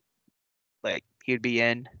Bowl, like, he'd be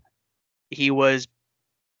in. He was,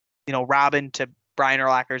 Robin to Brian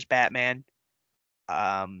Urlacher's Batman.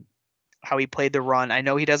 How he played the run. I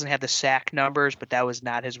know he doesn't have the sack numbers, but that was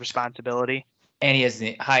not his responsibility. And he has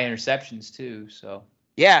the high interceptions too, so.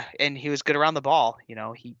 Yeah, and he was good around the ball.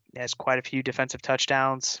 He has quite a few defensive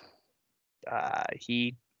touchdowns.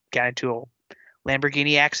 He got into a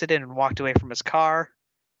Lamborghini accident and walked away from his car.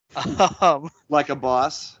 Like a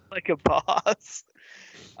boss. Like a boss.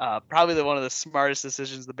 Probably one of the smartest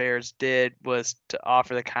decisions the Bears did was to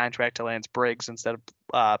offer the contract to Lance Briggs instead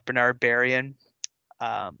of Bernard Berrien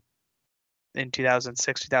in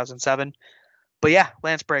 2006, 2007. But yeah,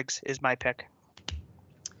 Lance Briggs is my pick.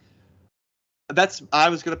 I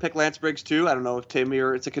was going to pick Lance Briggs too. I don't know if Timmy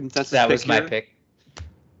or it's a consensus that pick was my here. pick.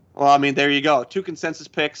 Well, I mean, there you go. 2 consensus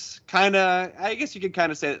picks. I guess you could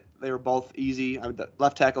kind of say that they were both easy. I mean, the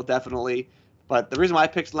left tackle definitely. But the reason why I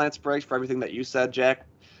picked Lance Briggs for everything that you said, Jack,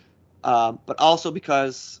 but also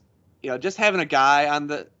because, just having a guy on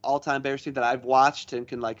the all-time Bears team that I've watched and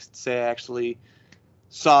can say I actually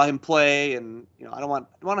saw him play, and I don't want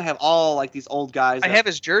to have all like these old guys. I have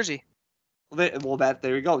his jersey. Well,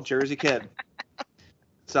 there you go, Jersey kid.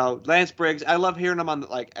 So Lance Briggs, I love hearing him on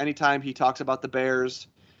anytime he talks about the Bears,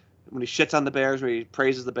 when he shits on the Bears, when he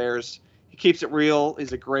praises the Bears, he keeps it real.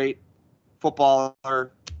 He's a great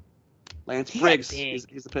footballer. Lance Briggs, he's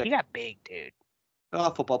the pick. He got big, dude. Oh,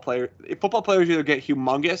 football players either get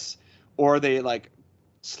humongous or they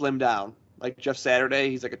slim down. Like Jeff Saturday,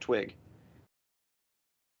 he's like a twig.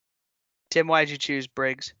 Tim, why'd you choose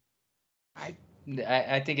Briggs? I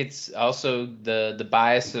think it's also the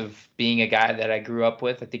bias of being a guy that I grew up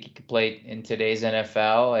with. I think he could play in today's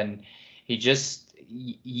NFL, and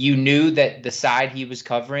you knew that the side he was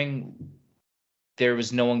covering, there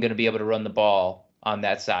was no one going to be able to run the ball on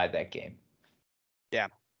that side that game. Yeah.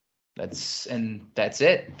 That's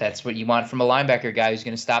it. That's what you want from a linebacker guy who's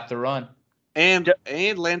going to stop the run. And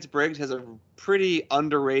Lance Briggs has a pretty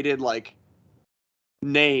underrated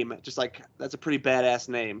name. Just that's a pretty badass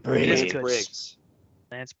name. Lance Briggs.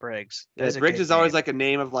 Lance Briggs. Yeah, Briggs is always a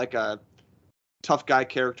name of a tough guy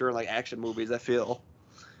character in action movies, I feel.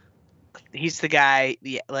 He's the guy,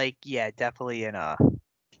 definitely in a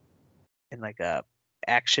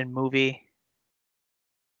action movie.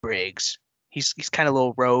 Briggs. He's kind of a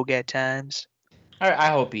little rogue at times. I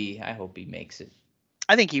hope he makes it.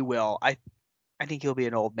 I think he will. I think he'll be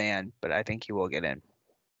an old man, but I think he will get in.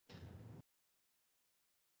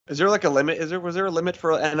 Is there a limit? Was there a limit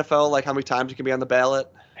for NFL, how many times you can be on the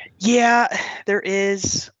ballot? Yeah, there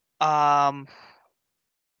is. And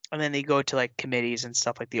then they go to committees and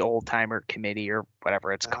stuff, like the old timer committee or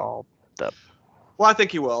whatever it's called. Well, I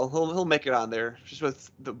think he will. He'll make it on there. Just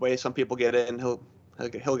with the way some people get in, he'll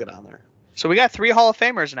get on there. So we got 3 Hall of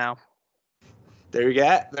Famers now. There you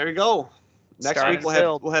go. Next week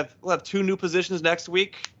we'll we'll have 2 new positions next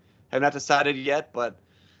week. Have not decided yet, but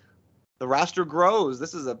the roster grows.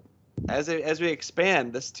 This is as we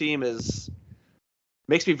expand, this team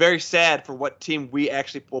makes me very sad for what team we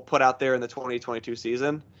actually will put out there in the 2022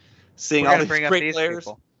 season. Seeing all these great players.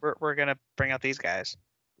 We're gonna bring out these guys.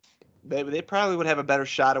 They probably would have a better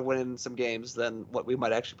shot of winning some games than what we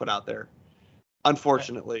might actually put out there.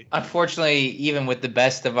 Unfortunately, even with the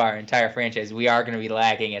best of our entire franchise, we are going to be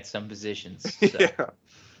lacking at some positions. So.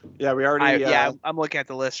 Yeah, we already. I'm looking at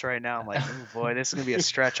the list right now. I'm like, oh boy, this is going to be a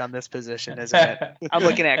stretch on this position, isn't it? I'm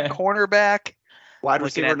looking at cornerback, wide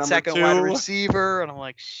receiver number second 2, wide receiver, and I'm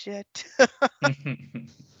like, shit.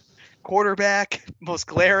 Quarterback, most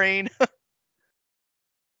glaring.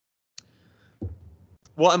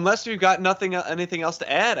 Well, unless you've got anything else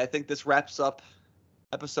to add, I think this wraps up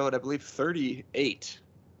episode, I believe, 38.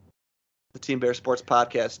 the Team Bear Sports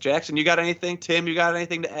Podcast. Jackson, you got anything? Tim, you got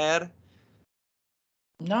anything to add?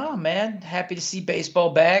 No, man. Happy to see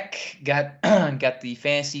baseball back. Got the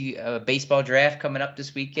fantasy baseball draft coming up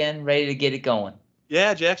this weekend. Ready to get it going.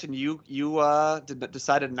 Yeah, Jackson, you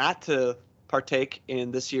decided not to partake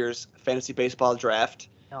in this year's fantasy baseball draft.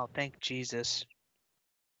 Oh, thank Jesus.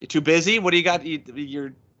 You're too busy? What do you got?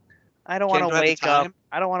 You're I don't want Can't to do it at wake the up. time?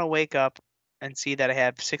 I don't want to wake up and see that I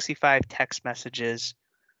have 65 text messages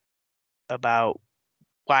about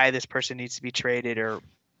why this person needs to be traded or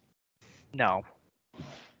no.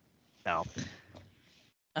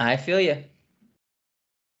 I feel you.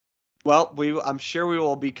 Well, I'm sure we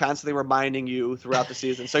will be constantly reminding you throughout the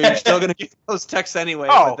season. So you're still going to get those texts anyway.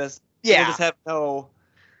 Oh, but yeah. We'll just have no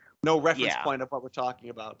reference Yeah. point of what we're talking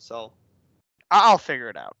about. So I'll figure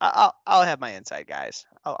it out. I'll have my inside guys.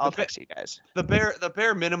 I'll Okay. text you guys. the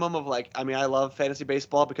bare minimum of I love fantasy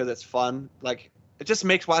baseball because it's fun. Like, it just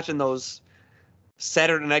makes watching those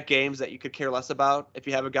Saturday night games that you could care less about if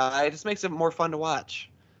you have a guy. It just makes it more fun to watch.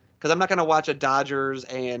 Because I'm not going to watch a Dodgers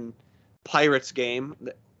and Pirates game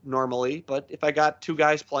normally, but if I got two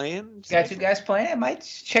guys playing, Got two guys playing. I might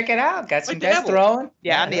check it out. Got some Might guys dabble. throwing.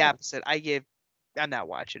 Yeah, I'm the opposite. I'm not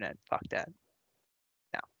watching it. Fuck that.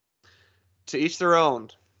 to each their own.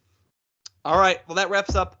 All right, well, that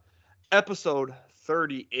wraps up episode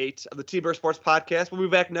 38 of the T-Bear Sports Podcast. We'll be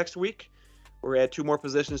back next week. We'll add 2 more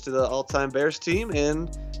positions to the all-time Bears team,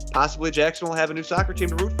 and possibly Jackson will have a new soccer team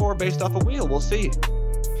to root for based off a wheel. We'll see.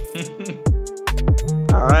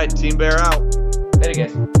 All right, Team Bear out. Later,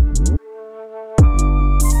 guys.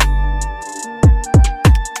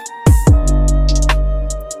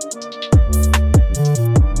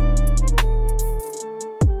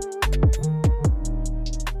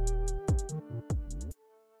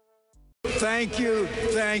 Thank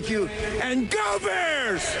you, and go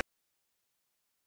Bears!